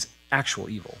 it's always actual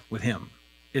evil with him.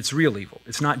 It's real evil.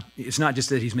 It's not just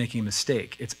that he's making a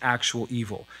mistake. It's actual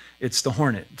evil. It's the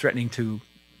hornet threatening to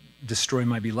destroy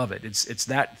my beloved. It's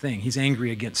that thing. He's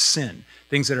angry against sin,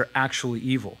 things that are actually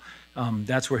evil.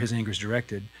 That's where his anger is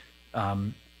directed.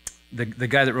 The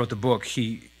guy that wrote the book,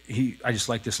 I just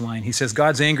like this line. He says,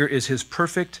 God's anger is his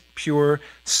perfect, pure,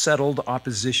 settled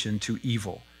opposition to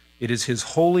evil. It is his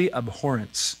holy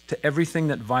abhorrence to everything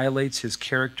that violates his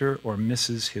character or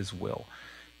misses his will.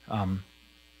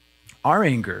 Our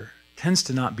anger tends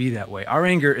to not be that way. Our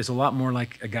anger is a lot more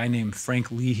like a guy named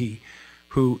Frank Leahy,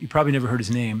 who you probably never heard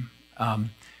his name.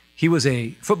 He was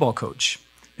a football coach.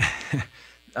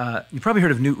 You probably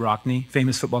heard of Newt Rockne,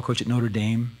 famous football coach at Notre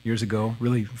Dame years ago,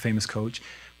 really famous coach.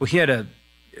 Well,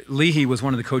 Leahy was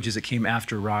one of the coaches that came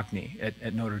after Rockne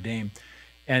at Notre Dame.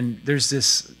 And there's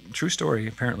this true story,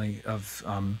 apparently, of,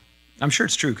 I'm sure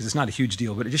it's true because it's not a huge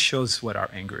deal, but it just shows what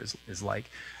our anger is like.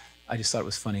 I just thought it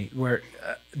was funny, where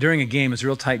during a game, it was a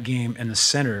real tight game, and the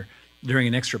center, during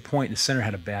an extra point, the center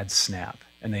had a bad snap.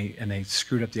 And they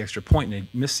screwed up the extra point, and they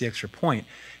missed the extra point.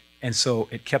 And so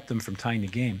it kept them from tying the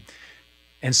game.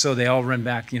 And so they all run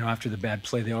back, after the bad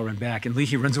play, they all run back. And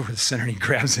Leahy runs over to the center and he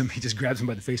grabs him. He just grabs him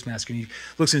by the face mask and he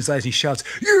looks in his eyes and he shouts,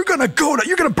 you're going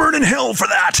to burn in hell for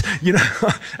that.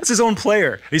 That's his own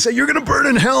player. He said, you're going to burn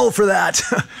in hell for that.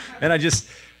 And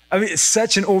it's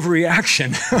such an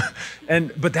overreaction.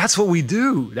 But that's what we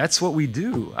do. That's what we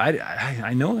do.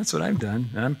 I know that's what I've done.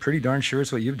 And I'm pretty darn sure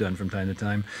it's what you've done from time to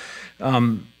time.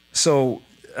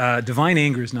 Divine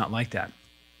anger is not like that.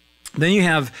 Then you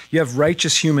have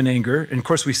righteous human anger, and of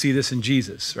course we see this in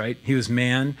Jesus, right? He was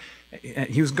man,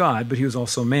 he was God, but he was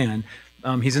also man.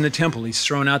 He's in the temple, he's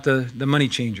thrown out the money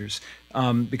changers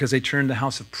because they turned the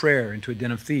house of prayer into a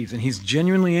den of thieves, and he's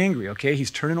genuinely angry, okay?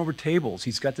 He's turning over tables,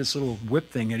 he's got this little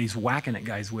whip thing that he's whacking at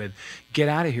guys with. Get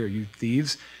out of here, you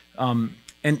thieves.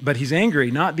 But he's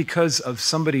angry not because of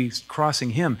somebody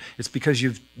crossing him, it's because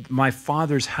my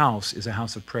Father's house is a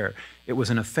house of prayer. It was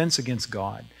an offense against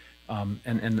God.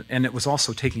 And it was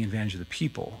also taking advantage of the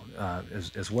people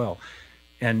as well.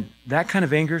 And that kind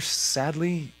of anger,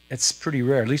 sadly, it's pretty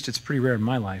rare. At least it's pretty rare in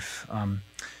my life.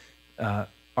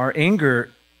 Our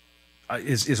anger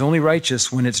is only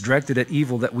righteous when it's directed at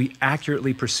evil that we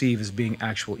accurately perceive as being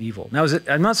actual evil. Now,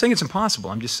 I'm not saying it's impossible.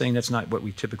 I'm just saying that's not what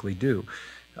we typically do.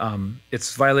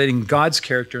 It's violating God's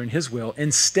character and his will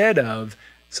instead of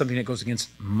something that goes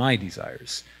against my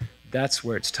desires. That's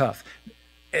where it's tough.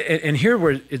 And here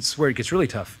where it gets really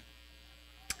tough.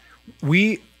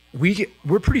 We're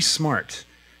pretty smart.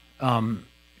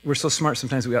 We're so smart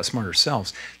sometimes we outsmart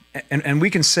ourselves. And we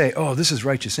can say, oh, this is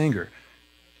righteous anger.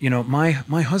 My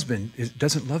husband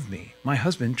doesn't love me. My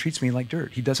husband treats me like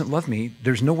dirt. He doesn't love me.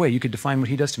 There's no way you could define what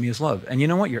he does to me as love. And you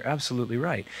know what? You're absolutely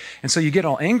right. And so you get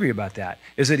all angry about that.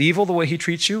 Is it evil the way he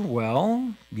treats you?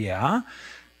 Well, yeah.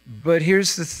 But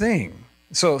here's the thing.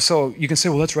 So you can say,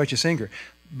 well, that's righteous anger.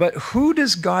 But who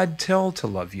does God tell to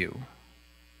love you?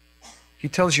 He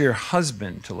tells your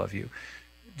husband to love you.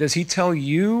 Does he tell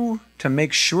you to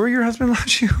make sure your husband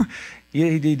loves you?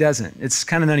 He doesn't. It's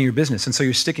kind of none of your business. And so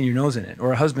you're sticking your nose in it.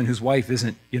 Or a husband whose wife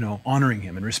isn't, honoring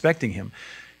him and respecting him.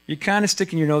 You're kind of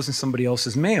sticking your nose in somebody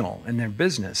else's mail and their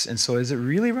business. And so is it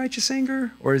really righteous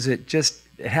anger? Or is it just,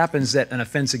 it happens that an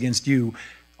offense against you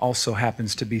also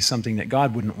happens to be something that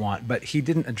God wouldn't want, but he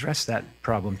didn't address that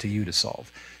problem to you to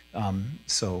solve.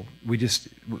 So we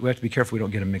have to be careful we don't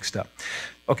get them mixed up.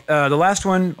 Okay, the last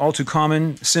one, all too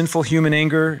common, sinful human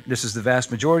anger. This is the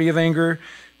vast majority of anger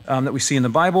that we see in the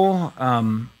Bible,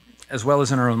 as well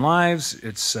as in our own lives.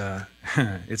 It's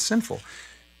sinful.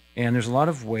 And there's a lot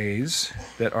of ways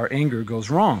that our anger goes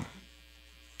wrong.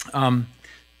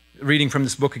 Reading from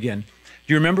this book again.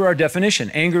 Do you remember our definition?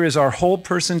 Anger is our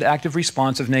whole-personed active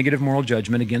response of negative moral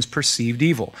judgment against perceived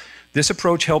evil. This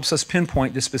approach helps us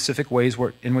pinpoint the specific ways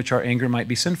in which our anger might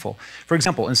be sinful. For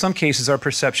example, in some cases, our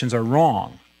perceptions are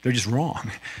wrong. They're just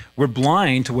wrong. We're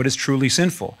blind to what is truly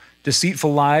sinful.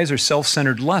 Deceitful lies or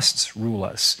self-centered lusts rule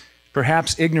us.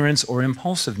 Perhaps ignorance or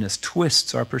impulsiveness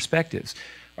twists our perspectives.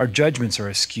 Our judgments are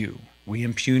askew. We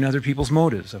impugn other people's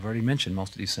motives. I've already mentioned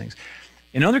most of these things.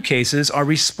 In other cases, our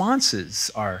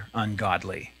responses are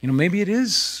ungodly. Maybe it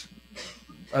is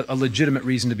a legitimate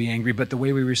reason to be angry, but the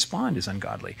way we respond is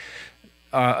ungodly.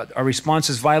 Our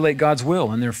responses violate God's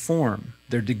will in their form,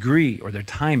 their degree, or their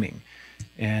timing.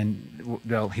 And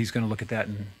he's going to look at that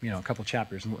in a couple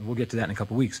chapters, and we'll get to that in a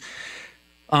couple weeks.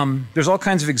 There's all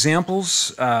kinds of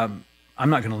examples. I'm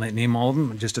not going to name all of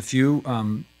them, just a few.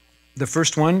 The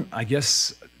first one, I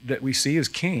guess, that we see is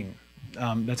Cain.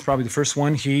 That's probably the first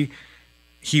one.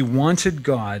 He wanted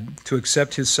God to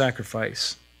accept his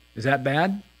sacrifice. Is that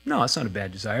bad? No, it's not a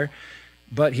bad desire.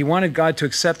 But he wanted God to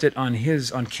accept it on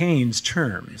Cain's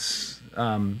terms,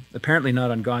 apparently not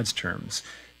on God's terms.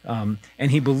 And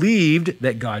he believed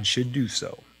that God should do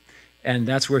so. And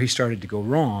that's where he started to go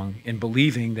wrong, in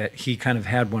believing that he kind of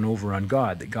had one over on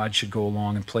God, that God should go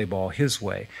along and play ball his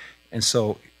way. And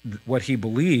so what he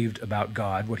believed about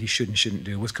God, what he should and shouldn't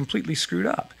do, was completely screwed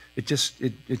up. It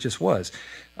just was.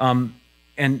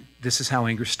 And this is how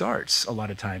anger starts a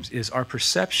lot of times, is our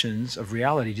perceptions of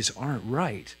reality just aren't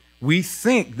right. We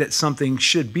think that something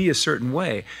should be a certain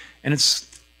way. And it's,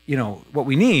 what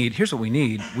we need, here's what we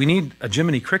need. We need a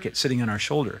Jiminy Cricket sitting on our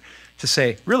shoulder to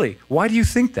say, really, why do you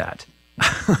think that?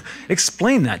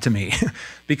 Explain that to me,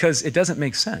 because it doesn't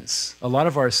make sense. A lot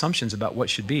of our assumptions about what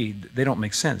should be, they don't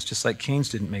make sense, just like Cain's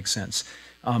didn't make sense.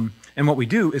 And what we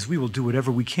do is we will do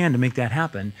whatever we can to make that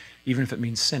happen, even if it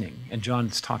means sinning. And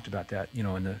John's talked about that,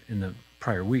 in the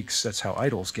prior weeks. That's how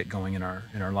idols get going in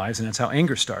our lives, and that's how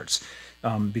anger starts,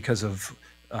 because of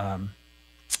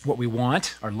what we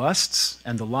want, our lusts,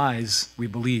 and the lies we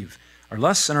believe. Our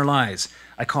lusts and our lies.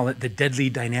 I call it the deadly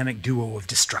dynamic duo of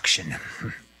destruction.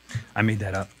 I made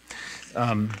that up.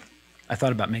 I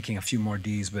thought about making a few more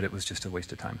D's, but it was just a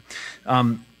waste of time.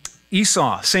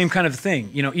 Esau, same kind of thing.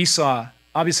 Esau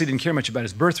obviously didn't care much about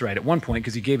his birthright at one point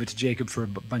because he gave it to Jacob for a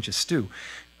bunch of stew.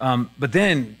 But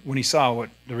then when he saw what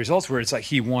the results were, it's like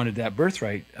he wanted that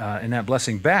birthright and that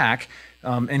blessing back.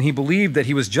 And he believed that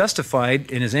he was justified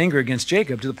in his anger against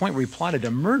Jacob to the point where he plotted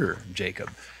to murder Jacob,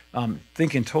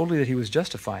 thinking totally that he was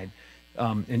justified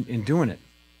in doing it.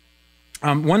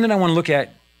 One that I want to look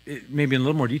at, maybe in a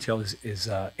little more detail, is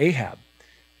Ahab,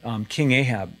 King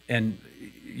Ahab. And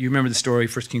you remember the story,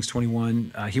 1 Kings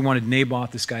 21. He wanted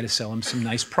Naboth, this guy, to sell him some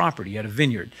nice property. He had a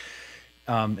vineyard,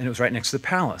 and it was right next to the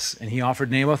palace. And he offered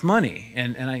Naboth money.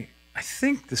 And I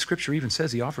think the scripture even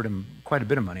says he offered him quite a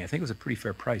bit of money. I think it was a pretty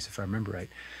fair price, if I remember right.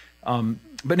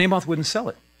 But Naboth wouldn't sell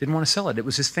it, didn't want to sell it. It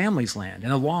was his family's land.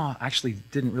 And the law actually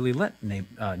didn't really let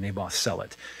Naboth sell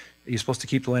it. You're supposed to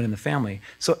keep the land in the family.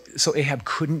 So Ahab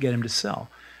couldn't get him to sell.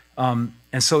 And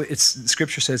so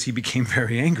scripture says he became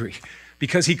very angry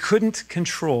because he couldn't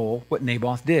control what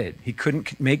Naboth did. He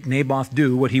couldn't make Naboth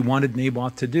do what he wanted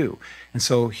Naboth to do. And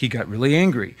so he got really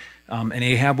angry. And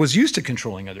Ahab was used to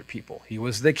controlling other people. He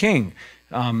was the king.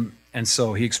 And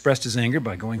so he expressed his anger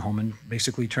by going home and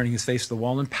basically turning his face to the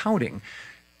wall and pouting.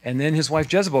 And then his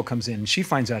wife Jezebel comes in and she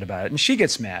finds out about it and she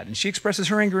gets mad and she expresses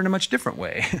her anger in a much different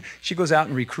way. She goes out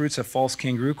and recruits a false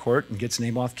kangaroo court and gets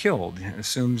Naboth killed, and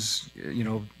assumes,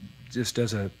 just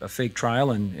does a fake trial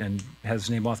and has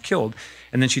Naboth killed,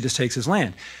 and then she just takes his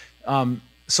land.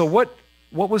 So what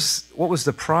was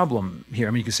the problem here?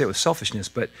 I mean, you could say it was selfishness,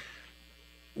 but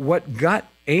what got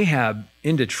Ahab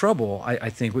into trouble, I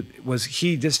think, was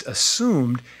he just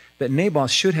assumed that Naboth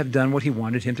should have done what he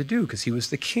wanted him to do because he was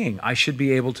the king. I should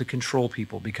be able to control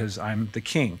people because I'm the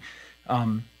king.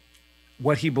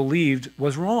 what he believed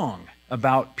was wrong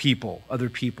about people, other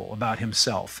people, about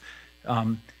himself.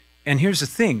 And here's the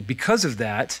thing, because of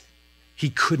that, he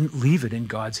couldn't leave it in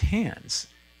God's hands.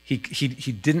 He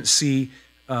didn't see,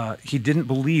 he didn't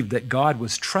believe that God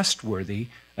was trustworthy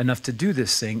enough to do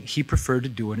this thing. He preferred to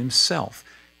do it himself.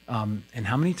 And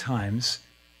how many times,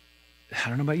 I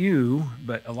don't know about you,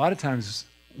 but a lot of times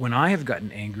when I have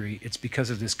gotten angry, it's because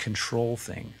of this control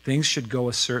thing. Things should go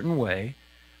a certain way.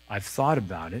 I've thought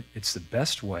about it. It's the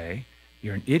best way.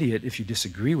 You're an idiot if you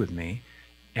disagree with me.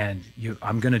 And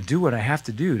I'm going to do what I have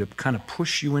to do to kind of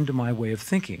push you into my way of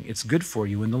thinking. It's good for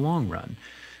you in the long run.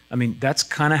 I mean, that's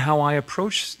kind of how I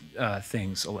approach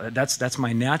things. That's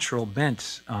my natural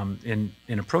bent in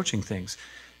approaching things.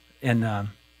 And,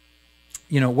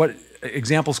 what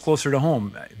examples closer to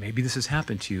home? Maybe this has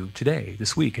happened to you today,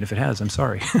 this week, and if it has, I'm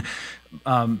sorry.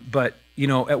 But,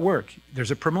 at work,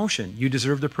 there's a promotion. You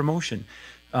deserve the promotion.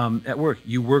 At work,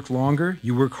 you work longer,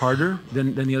 you work harder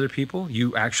than the other people.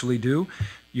 You actually do.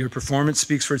 Your performance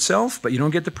speaks for itself, but you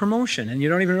don't get the promotion, and you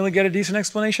don't even really get a decent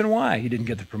explanation why you didn't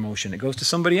get the promotion. It goes to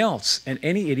somebody else, and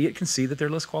any idiot can see that they're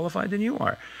less qualified than you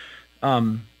are.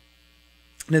 Now,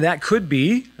 that could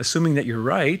be, assuming that you're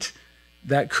right,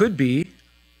 that could be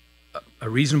a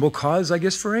reasonable cause, I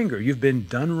guess, for anger. You've been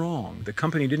done wrong. The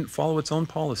company didn't follow its own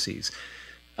policies.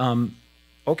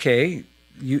 Okay,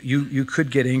 you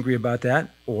could get angry about that,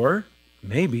 or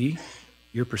maybe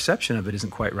your perception of it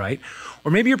isn't quite right,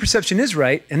 or maybe your perception is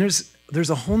right, and there's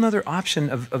a whole nother option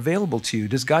available to you.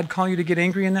 Does God call you to get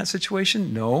angry in that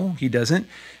situation? No, he doesn't.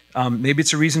 Maybe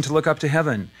it's a reason to look up to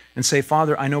heaven and say,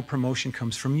 Father, I know promotion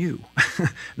comes from you,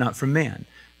 not from man.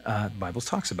 The Bible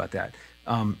talks about that.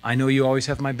 I know you always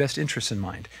have my best interests in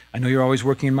mind. I know you're always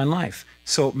working in my life.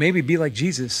 So maybe be like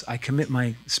Jesus, I commit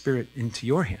my spirit into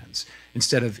your hands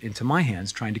instead of into my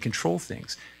hands trying to control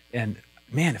things. And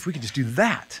man, if we could just do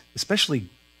that, especially,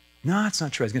 no, it's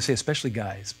not true. I was going to say especially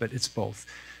guys, but it's both.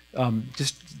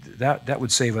 Just that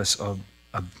would save us a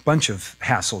bunch of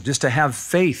hassle, just to have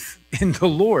faith in the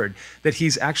Lord that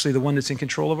he's actually the one that's in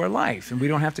control of our life, and we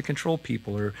don't have to control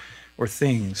people or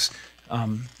things.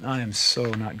 I am so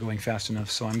not going fast enough,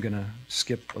 so I'm going to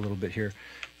skip a little bit here.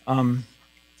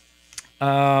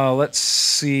 Let's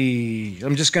see.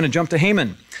 I'm just going to jump to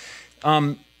Haman.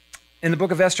 In the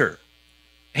book of Esther,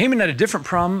 Haman had a different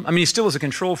problem. I mean, he still was a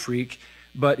control freak,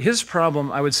 but his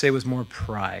problem, I would say, was more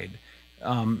pride.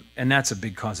 And that's a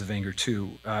big cause of anger,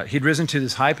 too. He'd risen to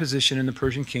this high position in the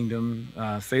Persian kingdom,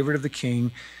 favorite of the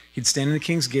king. He'd stand in the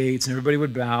king's gates, and everybody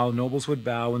would bow. Nobles would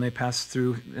bow when they passed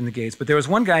through in the gates. But there was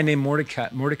one guy named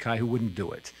Mordecai who wouldn't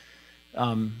do it.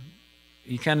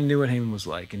 He kind of knew what Haman was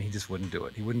like, and he just wouldn't do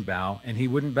it. He wouldn't bow, and he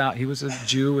wouldn't bow. He was a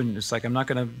Jew, and it's like, I'm not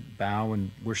going to bow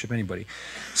and worship anybody.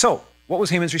 So what was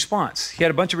Haman's response? He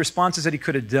had a bunch of responses that he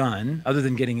could have done, other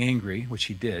than getting angry, which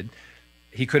he did.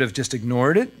 He could have just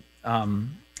ignored it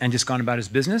and just gone about his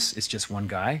business. It's just one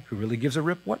guy who really gives a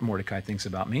rip what Mordecai thinks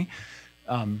about me.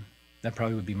 That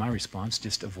probably would be my response,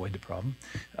 just avoid the problem.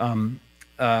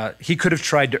 He could have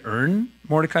tried to earn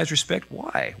Mordecai's respect.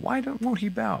 Why? Won't he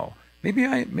bow? Maybe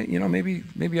I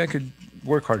could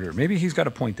work harder. Maybe he's got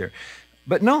a point there.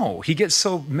 But no, he gets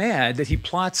so mad that he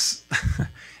plots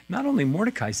not only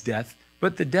Mordecai's death,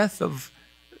 but the death of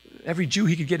every Jew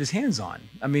he could get his hands on.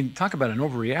 I mean, talk about an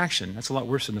overreaction. That's a lot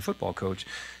worse than the football coach.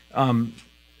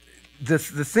 The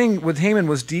thing with Haman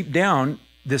was deep down,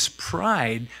 this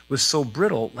pride was so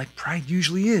brittle, like pride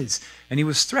usually is. And he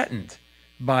was threatened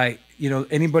by,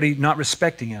 anybody not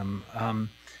respecting him.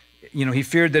 He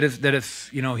feared that if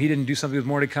he didn't do something with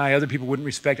Mordecai, other people wouldn't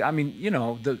respect. I mean,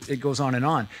 it goes on and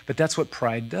on. But that's what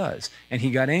pride does. And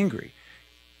he got angry.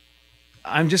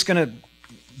 I'm just going to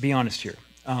be honest here.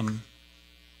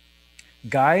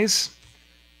 Guys,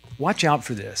 watch out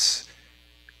for this.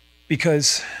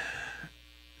 Because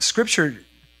Scripture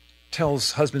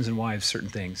tells husbands and wives certain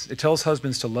things. It tells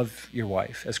husbands to love your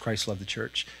wife as Christ loved the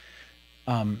church.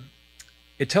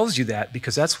 It tells you that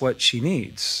because that's what she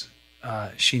needs.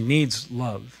 She needs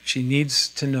love. She needs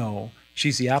to know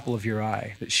she's the apple of your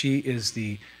eye, that she is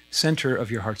the center of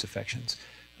your heart's affections.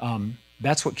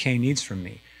 That's what Kay needs from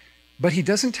me. But he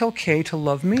doesn't tell Kay to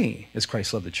love me as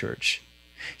Christ loved the church.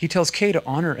 He tells Kay to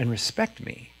honor and respect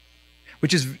me,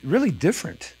 which is really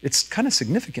different. It's kind of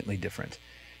significantly different.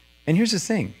 And here's the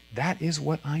thing, that is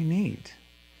what I need.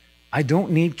 I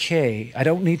don't need Kay. I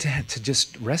don't need to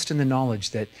just rest in the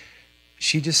knowledge that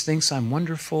she just thinks I'm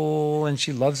wonderful and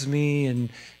she loves me and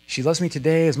she loves me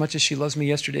today as much as she loves me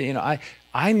yesterday.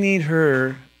 I need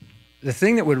her. The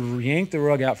thing that would yank the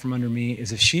rug out from under me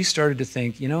is if she started to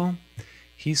think,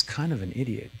 he's kind of an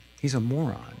idiot. He's a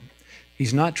moron.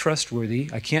 He's not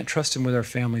trustworthy. I can't trust him with our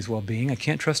family's well-being. I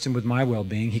can't trust him with my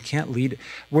well-being. He can't lead.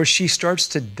 Where she starts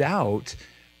to doubt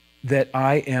that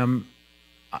I am,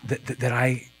 that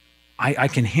I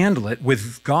can handle it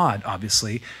with God,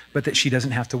 obviously, but that she doesn't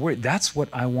have to worry. That's what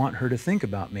I want her to think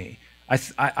about me.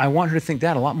 I want her to think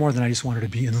that a lot more than I just want her to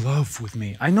be in love with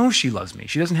me. I know she loves me.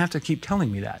 She doesn't have to keep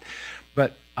telling me that.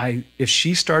 But if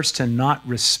she starts to not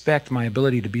respect my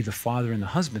ability to be the father and the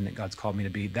husband that God's called me to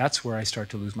be, that's where I start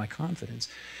to lose my confidence.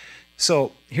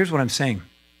 So here's what I'm saying.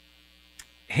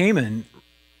 Haman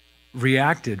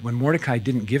reacted when Mordecai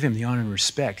didn't give him the honor and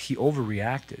respect. He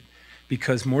overreacted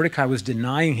because Mordecai was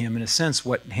denying him, in a sense,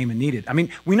 what Haman needed. I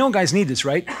mean, we know guys need this,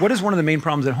 right? What is one of the main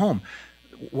problems at home?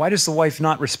 Why does the wife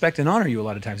not respect and honor you a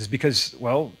lot of times? It's because,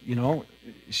 well, you know,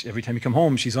 every time you come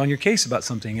home, she's on your case about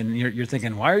something, and you're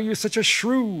thinking, why are you such a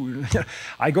shrew?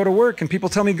 I go to work and people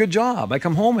tell me good job. I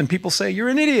come home and people say, you're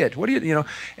an idiot. What do you know?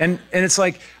 And it's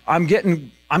like I'm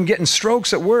getting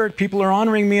strokes at work. People are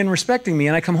honoring me and respecting me,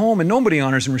 and I come home and nobody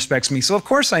honors and respects me. So of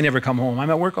course I never come home. I'm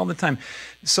at work all the time.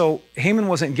 So Haman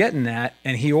wasn't getting that,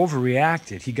 and he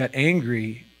overreacted. He got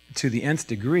angry to the nth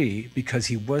degree because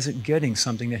he wasn't getting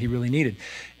something that he really needed.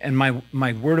 And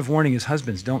my word of warning is,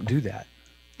 husbands, don't do that.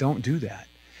 Don't do that.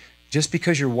 Just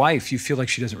because your wife, you feel like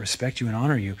she doesn't respect you and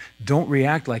honor you, don't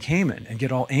react like Haman and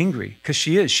get all angry, because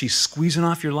she's squeezing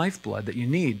off your lifeblood that you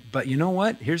need. But you know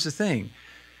what? Here's the thing.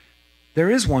 There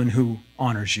is one who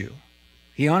honors you.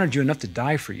 He honored you enough to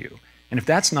die for you. And if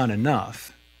that's not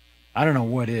enough, I don't know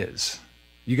what is.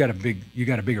 You got a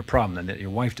bigger problem than that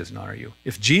your wife doesn't honor you.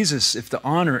 If the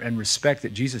honor and respect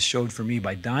that Jesus showed for me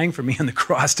by dying for me on the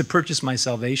cross to purchase my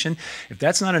salvation, if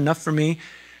that's not enough for me,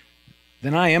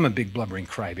 then I am a big blubbering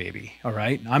crybaby, all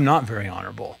right? I'm not very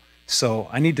honorable. So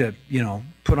I need to,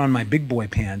 put on my big boy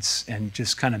pants and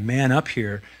just kind of man up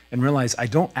here and realize I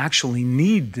don't actually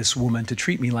need this woman to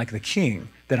treat me like the king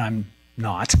that I'm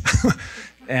not.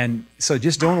 And so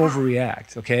just don't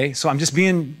overreact, okay? So I'm just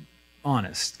being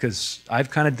honest, because I've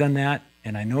kind of done that,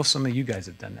 and I know some of you guys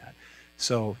have done that.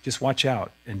 So just watch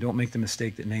out and don't make the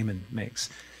mistake that Naaman makes.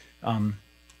 And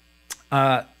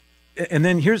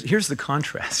then here's the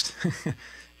contrast.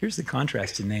 Here's the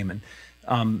contrast to Naaman.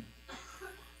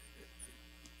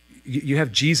 You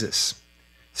have Jesus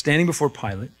standing before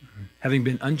Pilate, having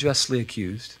been unjustly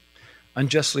accused,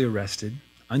 unjustly arrested,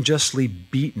 unjustly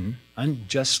beaten,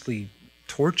 unjustly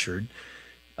tortured,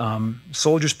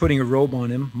 soldiers putting a robe on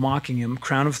him, mocking him,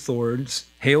 crown of thorns,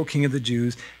 hail King of the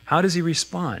Jews. How does he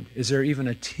respond? Is there even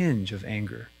a tinge of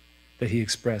anger that he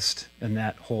expressed in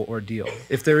that whole ordeal?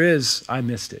 If there is, I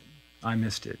missed it.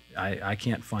 I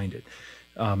can't find it.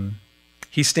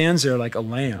 He stands there like a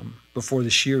lamb before the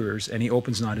shearers, and he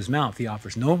opens not his mouth. He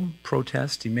offers no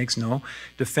protest. He makes no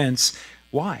defense.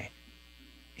 Why?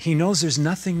 He knows there's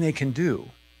nothing they can do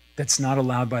that's not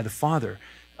allowed by the Father.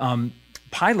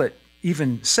 Pilate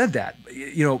even said that.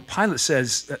 Pilate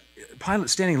says, Pilate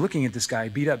standing looking at this guy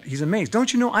beat up, he's amazed.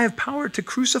 Don't you know I have power to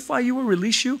crucify you or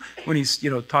release you? When he's,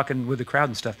 talking with the crowd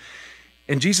and stuff.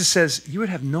 And Jesus says, you would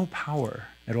have no power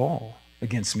at all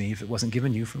against me if it wasn't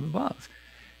given you from above.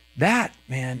 That,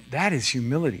 man, that is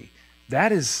humility.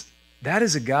 That is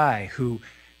a guy who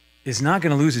is not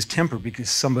going to lose his temper because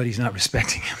somebody's not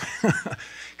respecting him.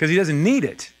 Because he doesn't need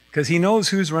it. Because he knows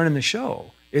who's running the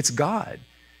show. It's God.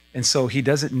 And so he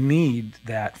doesn't need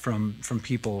that from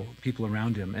people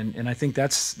around him. And I think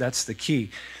that's the key.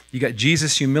 You got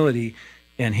Jesus' humility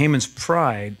and Haman's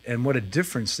pride, and what a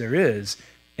difference there is.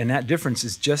 And that difference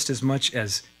is just as much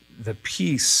as the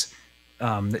peace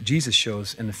that Jesus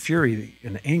shows and the fury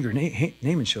and the anger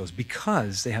Naaman shows,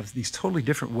 because they have these totally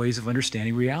different ways of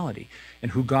understanding reality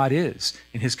and who God is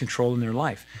and his control in their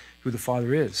life, who the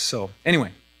Father is. So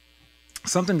anyway,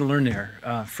 something to learn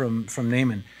there from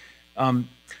Naaman.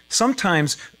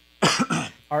 Sometimes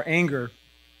our anger,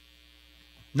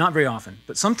 not very often,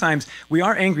 but sometimes we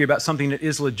are angry about something that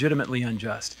is legitimately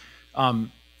unjust.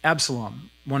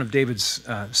 Absalom, one of David's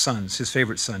sons, his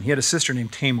favorite son, he had a sister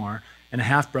named Tamar and a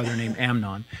half-brother named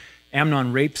Amnon.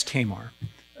 Amnon rapes Tamar.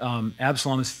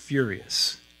 Absalom is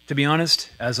furious. To be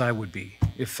honest, as I would be,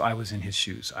 if I was in his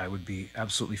shoes, I would be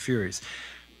absolutely furious.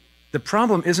 The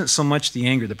problem isn't so much the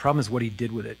anger. The problem is what he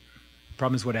did with it. The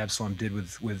problem is what Absalom did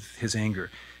with his anger.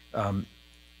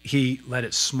 He let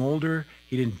it smolder.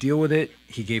 He didn't deal with it.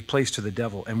 He gave place to the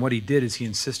devil. And what he did is he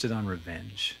insisted on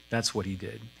revenge. That's what he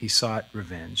did. He sought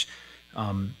revenge.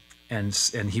 And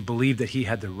he believed that he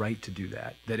had the right to do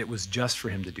that it was just for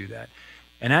him to do that.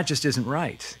 And that just isn't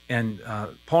right. And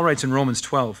Paul writes in Romans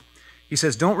 12, he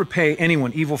says, don't repay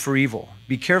anyone evil for evil.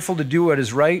 Be careful to do what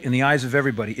is right in the eyes of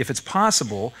everybody. If it's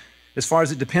possible, as far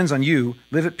as it depends on you,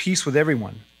 live at peace with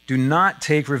everyone. Do not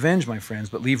take revenge, my friends,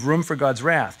 but leave room for God's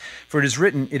wrath. For it is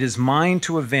written, it is mine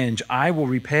to avenge, I will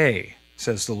repay,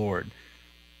 says the Lord.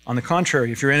 On the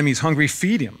contrary, if your enemy is hungry,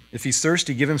 feed him. If he's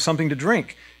thirsty, give him something to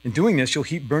drink. In doing this, you'll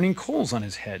heap burning coals on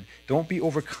his head. Don't be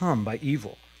overcome by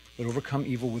evil, but overcome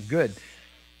evil with good.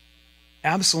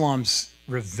 Absalom's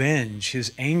revenge,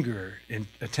 his anger and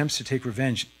attempts to take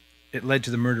revenge, it led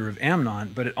to the murder of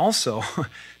Amnon, but it also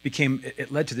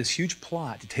it led to this huge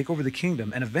plot to take over the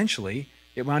kingdom, and eventually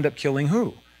it wound up killing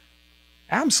who?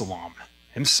 Absalom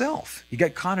himself. He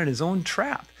got caught in his own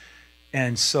trap.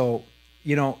 And so,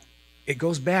 it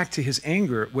goes back to his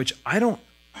anger, which I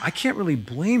can't really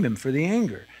blame him for the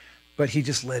anger, but he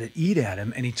just let it eat at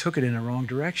him and he took it in a wrong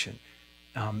direction.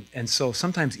 And so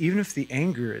sometimes even if the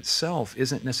anger itself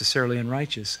isn't necessarily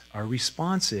unrighteous, our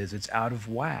response is it's out of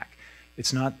whack.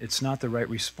 It's not the right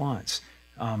response.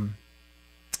 And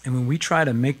when we try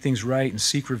to make things right and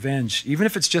seek revenge, even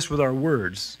if it's just with our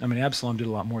words, I mean, Absalom did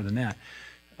a lot more than that.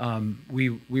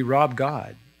 We rob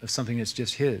God of something that's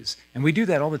just his. And we do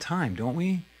that all the time, don't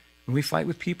we? When we fight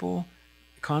with people,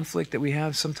 conflict that we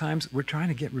have sometimes, we're trying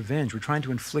to get revenge. We're trying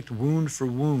to inflict wound for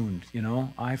wound,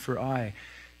 eye for eye.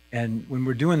 And when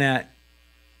we're doing that,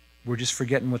 we're just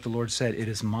forgetting what the Lord said. It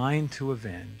is mine to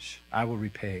avenge. I will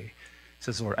repay,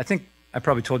 says the Lord. I think I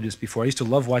probably told you this before. I used to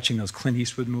love watching those Clint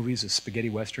Eastwood movies, the spaghetti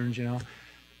westerns,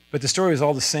 But the story was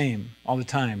all the same all the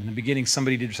time. In the beginning,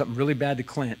 somebody did something really bad to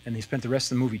Clint, and he spent the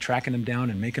rest of the movie tracking him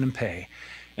down and making him pay.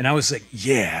 And I was like,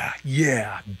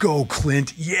 yeah, go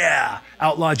Clint, yeah.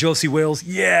 Outlaw Josie Wales,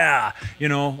 yeah.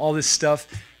 All this stuff.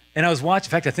 And I was watching,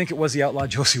 in fact, I think it was the Outlaw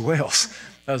Josie Wales.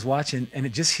 I was watching, and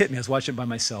it just hit me. I was watching it by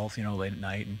myself, late at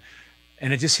night,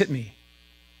 and it just hit me.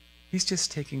 He's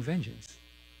just taking vengeance.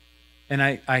 And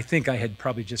I think I had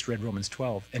probably just read Romans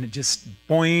 12, and it just,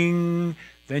 boing,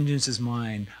 vengeance is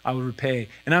mine, I will repay.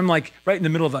 And I'm like right in the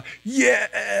middle of a, yeah,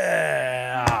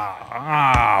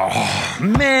 oh,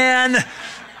 man.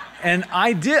 And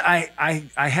I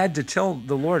had to tell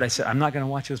the Lord, I said, I'm not going to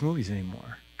watch those movies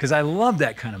anymore. Because I love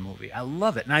that kind of movie. I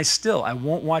love it. And I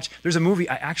won't watch. There's a movie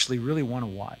I actually really want to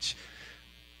watch.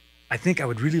 I think I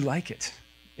would really like it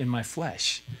in my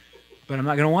flesh. But I'm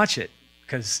not going to watch it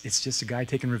because it's just a guy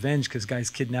taking revenge because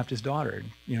guys kidnapped his daughter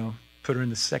and, put her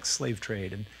in the sex slave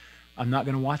trade. And I'm not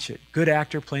going to watch it. Good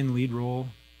actor playing the lead role.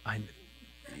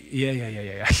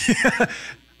 Yeah.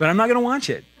 But I'm not going to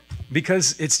watch it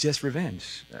because it's just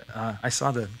revenge. I saw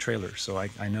the trailer, so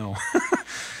I know.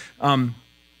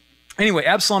 Anyway,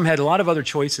 Absalom had a lot of other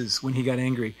choices when he got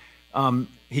angry.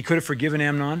 He could have forgiven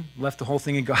Amnon, left the whole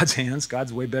thing in God's hands.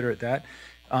 God's way better at that.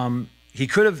 He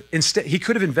could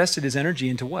have invested his energy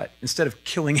into what? Instead of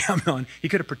killing Amnon, he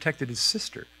could have protected his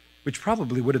sister, which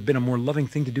probably would have been a more loving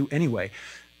thing to do anyway.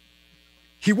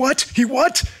 He what?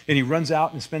 And he runs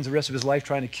out and spends the rest of his life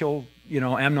trying to kill,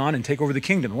 Amnon and take over the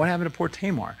kingdom. What happened to poor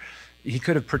Tamar? He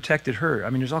could have protected her. I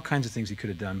mean, there's all kinds of things he could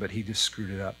have done, but he just screwed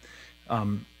it up.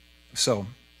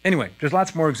 Anyway, there's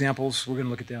lots more examples. We're going to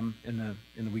look at them in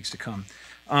the weeks to come.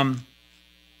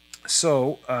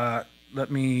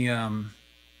 Let me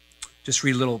just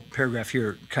read a little paragraph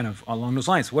here kind of along those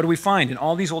lines. What do we find in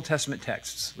all these Old Testament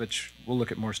texts, which we'll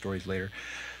look at more stories later?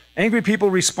 Angry people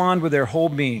respond with their whole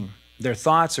being, their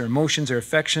thoughts, their emotions, their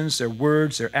affections, their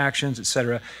words, their actions,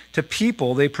 etc., to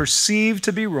people they perceive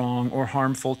to be wrong or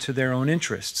harmful to their own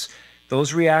interests.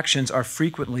 Those reactions are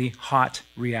frequently hot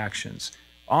reactions.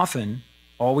 Often,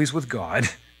 always with God,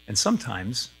 and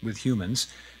sometimes with humans,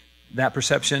 that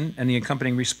perception and the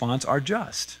accompanying response are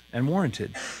just and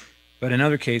warranted. But in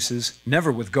other cases,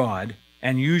 never with God,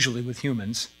 and usually with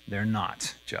humans, they're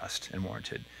not just and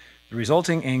warranted. The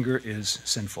resulting anger is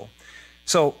sinful.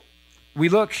 So we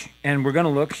look, and we're going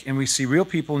to look, and we see real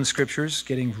people in the scriptures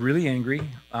getting really angry,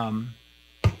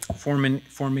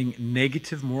 forming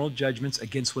negative moral judgments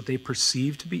against what they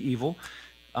perceive to be evil,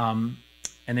 and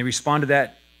they respond to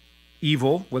that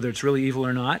evil, whether it's really evil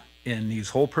or not, in these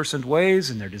whole person ways,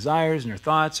 in their desires, and their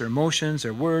thoughts, their emotions,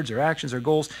 their words, their actions, their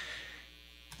goals.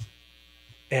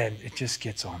 And it just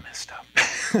gets all messed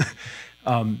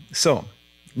up. So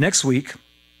next week,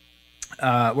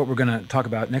 what we're going to talk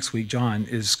about next week, John,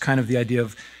 is kind of the idea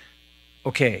of,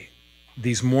 okay,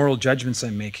 these moral judgments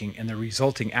I'm making and the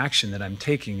resulting action that I'm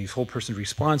taking, these whole person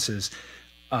responses,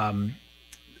 whether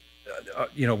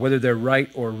they're right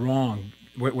or wrong,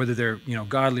 whether they're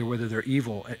godly or whether they're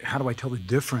evil, how do I tell the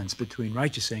difference between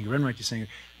righteous anger and unrighteous anger?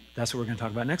 That's what we're going to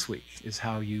talk about next week, is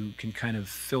how you can kind of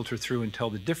filter through and tell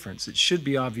the difference. It should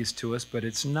be obvious to us, but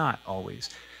it's not always.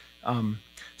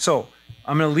 So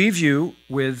I'm going to leave you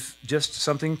with just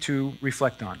something to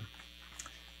reflect on.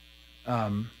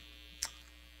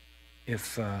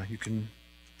 If you can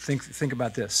think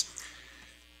about this.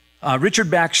 Richard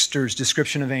Baxter's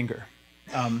description of anger,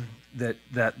 that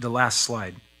the last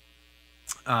slide.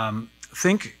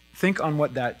 Think on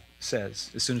what that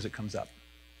says as soon as it comes up.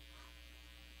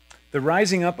 The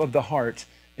rising up of the heart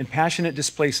in passionate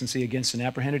displacency against an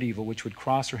apprehended evil which would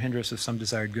cross or hinder us of some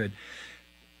desired good.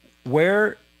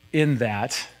 Where in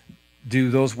that do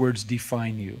those words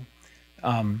define you?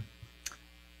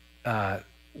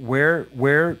 Where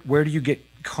do you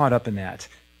get caught up in that?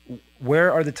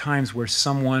 Where are the times where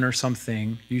someone or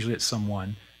something, usually it's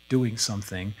someone doing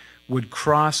something, would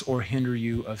cross or hinder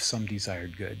you of some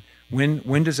desired good?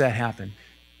 When does that happen?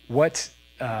 What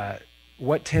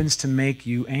tends to make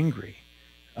you angry?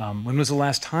 When was the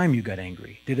last time you got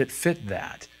angry? Did it fit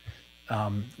that?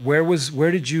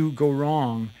 Where did you go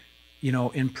wrong,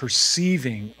 in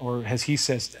perceiving, or as he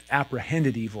says,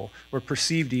 apprehended evil or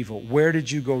perceived evil? Where did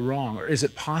you go wrong? Or is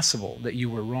it possible that you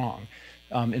were wrong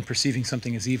in perceiving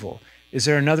something as evil? Is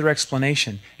there another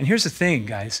explanation? And here's the thing,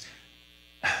 guys.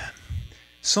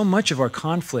 So much of our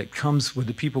conflict comes with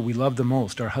the people we love the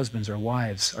most, our husbands, our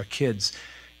wives, our kids.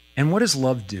 And what does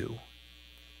love do?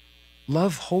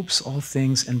 Love hopes all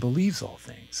things and believes all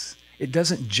things. It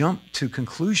doesn't jump to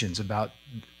conclusions about,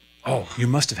 oh, you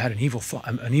must have had an evil thought,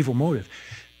 an evil motive.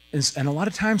 And a lot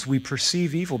of times we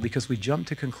perceive evil because we jump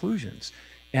to conclusions.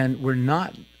 And we're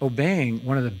not obeying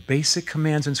one of the basic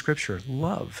commands in Scripture,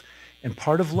 love. And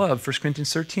part of love, 1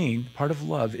 Corinthians 13, part of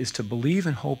love is to believe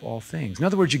and hope all things. In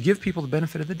other words, you give people the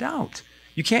benefit of the doubt.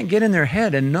 You can't get in their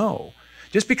head and know.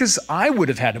 Just because I would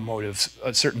have had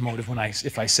a certain motive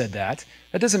if I said that,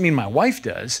 that doesn't mean my wife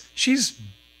does. She's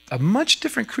a much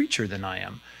different creature than I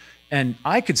am. And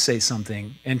I could say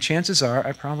something, and chances are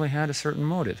I probably had a certain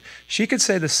motive. She could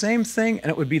say the same thing,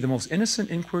 and it would be the most innocent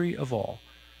inquiry of all.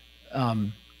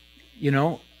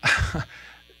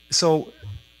 So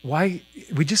why,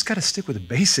 we just got to stick with the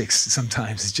basics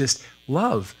sometimes. It's just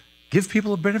love. Give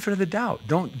people a benefit of the doubt.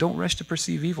 Don't rush to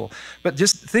perceive evil. But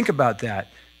just think about that.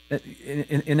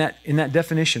 In that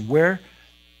definition, where,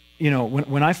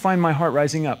 when I find my heart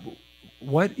rising up,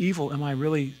 what evil am I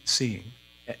really seeing?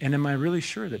 And am I really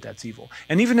sure that that's evil?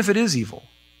 And even if it is evil,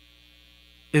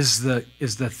 is the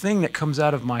thing that comes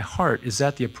out of my heart, is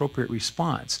that the appropriate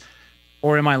response?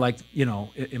 Or am I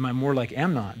am I more like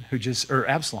Amnon, or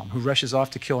Absalom, who rushes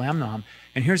off to kill Amnon,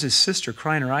 and here's his sister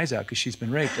crying her eyes out because she's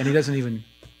been raped, and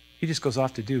he just goes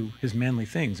off to do his manly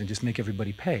things and just make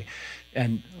everybody pay.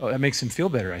 And that makes him feel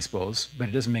better, I suppose, but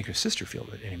it doesn't make her sister feel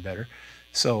any better.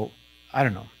 So, I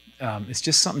don't know. It's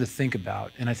just something to think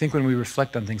about. And I think when we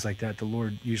reflect on things like that, the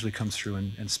Lord usually comes through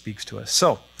and speaks to us.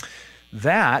 So,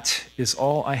 that is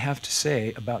all I have to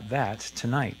say about that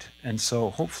tonight. And so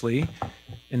hopefully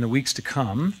in the weeks to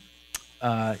come,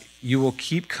 you will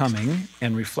keep coming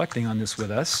and reflecting on this with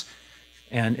us,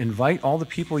 and invite all the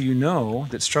people you know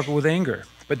that struggle with anger.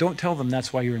 But don't tell them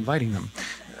that's why you're inviting them.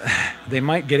 They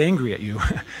might get angry at you.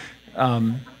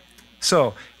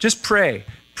 So just pray.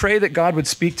 Pray that God would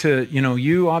speak to,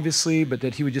 you obviously, but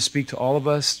that he would just speak to all of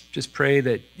us. Just pray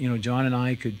that, John and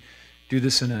I could do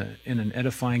this in an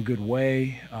edifying, good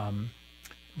way,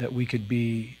 that we could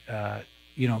be,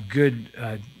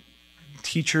 good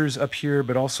teachers up here,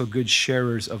 but also good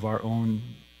sharers of our own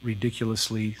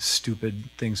ridiculously stupid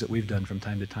things that we've done from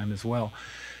time to time as well.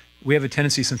 We have a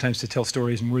tendency sometimes to tell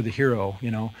stories and we're the hero,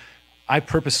 I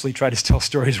purposely try to tell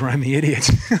stories where I'm the idiot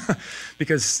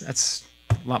because that's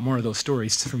a lot more of those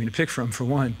stories for me to pick from, for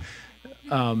one.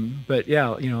 But yeah,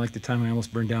 like the time I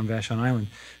almost burned down Vashon Island.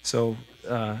 So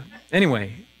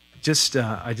anyway,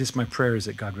 my prayer is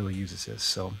that God really uses this.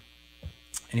 So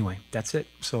anyway, that's it.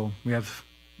 So we have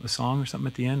a song or something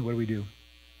at the end. What do we do?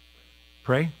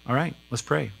 Pray? All right, let's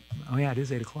pray. Oh yeah, it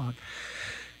is 8 o'clock.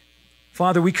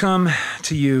 Father, we come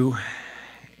to you,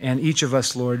 and each of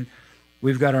us, Lord,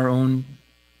 we've got our own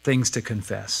things to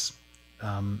confess.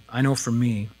 I know for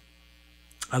me,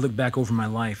 I look back over my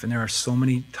life, and there are so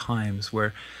many times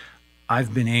where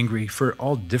I've been angry for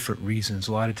all different reasons.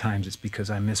 A lot of times it's because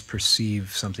I misperceive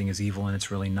something as evil and it's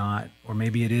really not. Or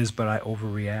maybe it is, but I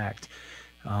overreact,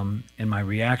 and my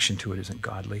reaction to it isn't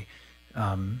godly.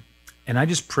 And I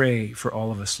just pray for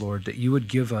all of us, Lord, that you would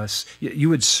give us, you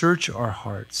would search our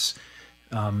hearts,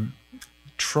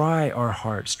 try our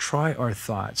hearts, try our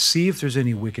thoughts, see if there's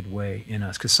any wicked way in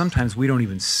us, because sometimes we don't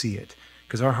even see it,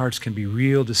 because our hearts can be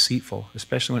real deceitful,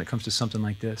 especially when it comes to something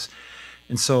like this.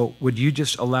 And so would you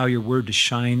just allow your word to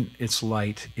shine its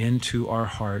light into our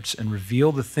hearts and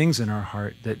reveal the things in our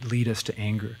heart that lead us to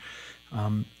anger.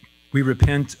 We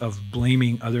repent of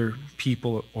blaming other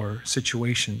people or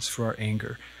situations for our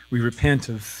anger. We repent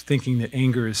of thinking that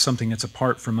anger is something that's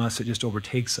apart from us, it just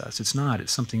overtakes us. It's not,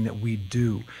 it's something that we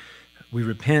do. We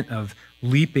repent of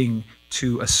leaping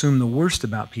to assume the worst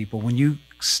about people when you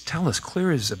tell us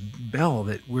clear as a bell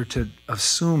that we're to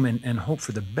assume and hope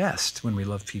for the best when we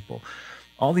love people.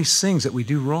 All these things that we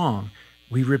do wrong,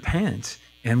 we repent,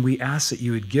 and we ask that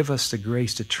you would give us the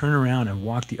grace to turn around and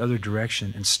walk the other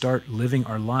direction and start living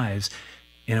our lives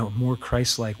in a more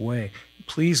Christ-like way.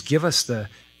 Please give us the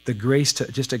grace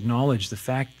to just acknowledge the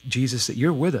fact, Jesus, that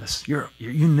you're with us.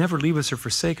 You never leave us or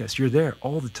forsake us. You're there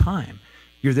all the time.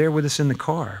 You're there with us in the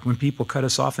car when people cut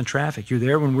us off in traffic. You're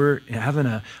there when we're having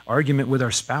an argument with our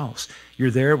spouse.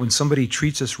 You're there when somebody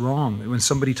treats us wrong, when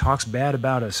somebody talks bad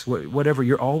about us, whatever.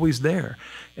 You're always there.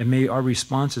 And may our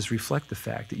responses reflect the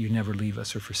fact that you never leave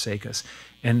us or forsake us.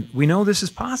 And we know this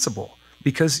is possible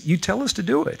because you tell us to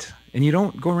do it. And you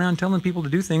don't go around telling people to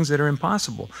do things that are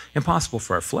impossible. Impossible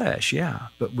for our flesh, yeah.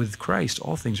 But with Christ,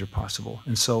 all things are possible.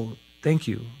 And so thank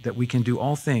you that we can do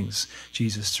all things,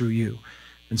 Jesus, through you.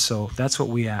 And so that's what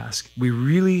we ask. We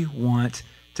really want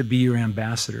to be your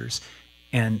ambassadors.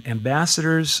 And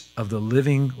ambassadors of the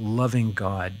living, loving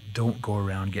God don't go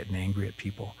around getting angry at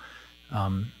people,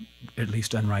 at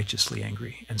least unrighteously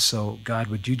angry. And so, God,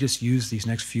 would you just use these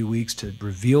next few weeks to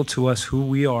reveal to us who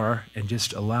we are and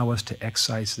just allow us to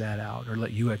excise that out, or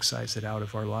let you excise it out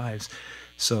of our lives,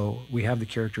 so we have the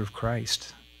character of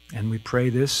Christ. And we pray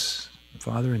this,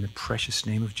 Father, in the precious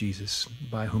name of Jesus,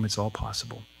 by whom it's all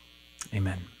possible.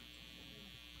 Amen.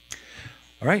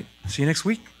 All right, see you next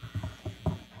week.